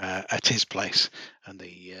at his place, and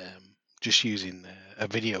just using a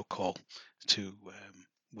video call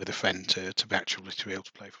with a friend to actually be able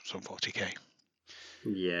to play from some 40k.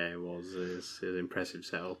 Yeah, it was an impressive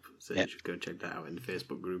setup. So you should go check that out in the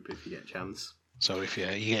Facebook group if you get a chance. So if you're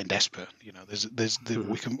getting desperate,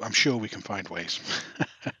 we can. I'm sure we can find ways.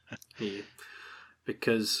 Yeah.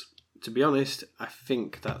 Because, to be honest, I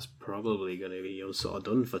think that's probably going to be sort of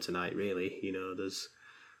done for tonight, really. There's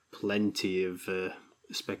plenty of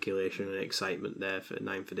speculation and excitement there for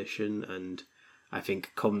 9th edition, and I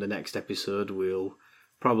think come the next episode, we'll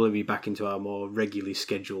probably be back into our more regularly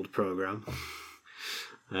scheduled programme.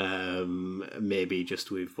 Maybe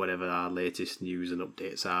just with whatever our latest news and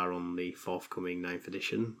updates are on the forthcoming 9th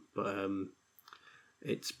edition. But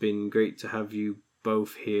it's been great to have you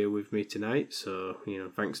both here with me tonight, so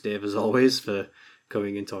thanks Dave as always for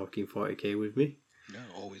coming and talking 40k with me. No,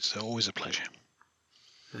 always a pleasure.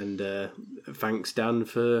 And thanks Dan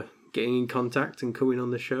for getting in contact and coming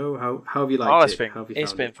on the show. How have you liked it?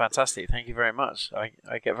 It's been fantastic. Thank you very much.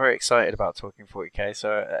 I get very excited about talking 40k.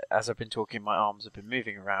 So as I've been talking, my arms have been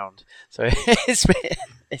moving around. So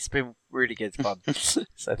it's been really good fun.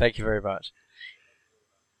 So thank you very much.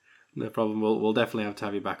 No problem. We'll definitely have to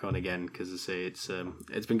have you back on again, because I say it's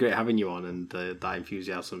been great having you on, and that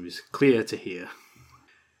enthusiasm is clear to hear.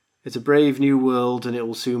 It's a brave new world, and it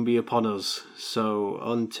will soon be upon us. So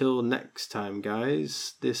until next time,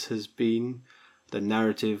 guys, this has been the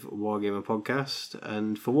Narrative Wargamer podcast,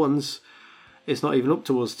 and for once, it's not even up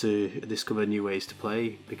to us to discover new ways to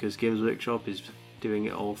play, because Games Workshop is doing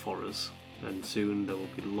it all for us. And soon there will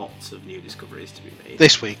be lots of new discoveries to be made.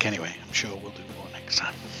 This week, anyway. I'm sure we'll do more next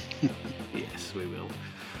time. Yes, we will.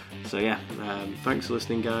 So yeah, thanks for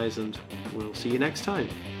listening, guys, and we'll see you next time.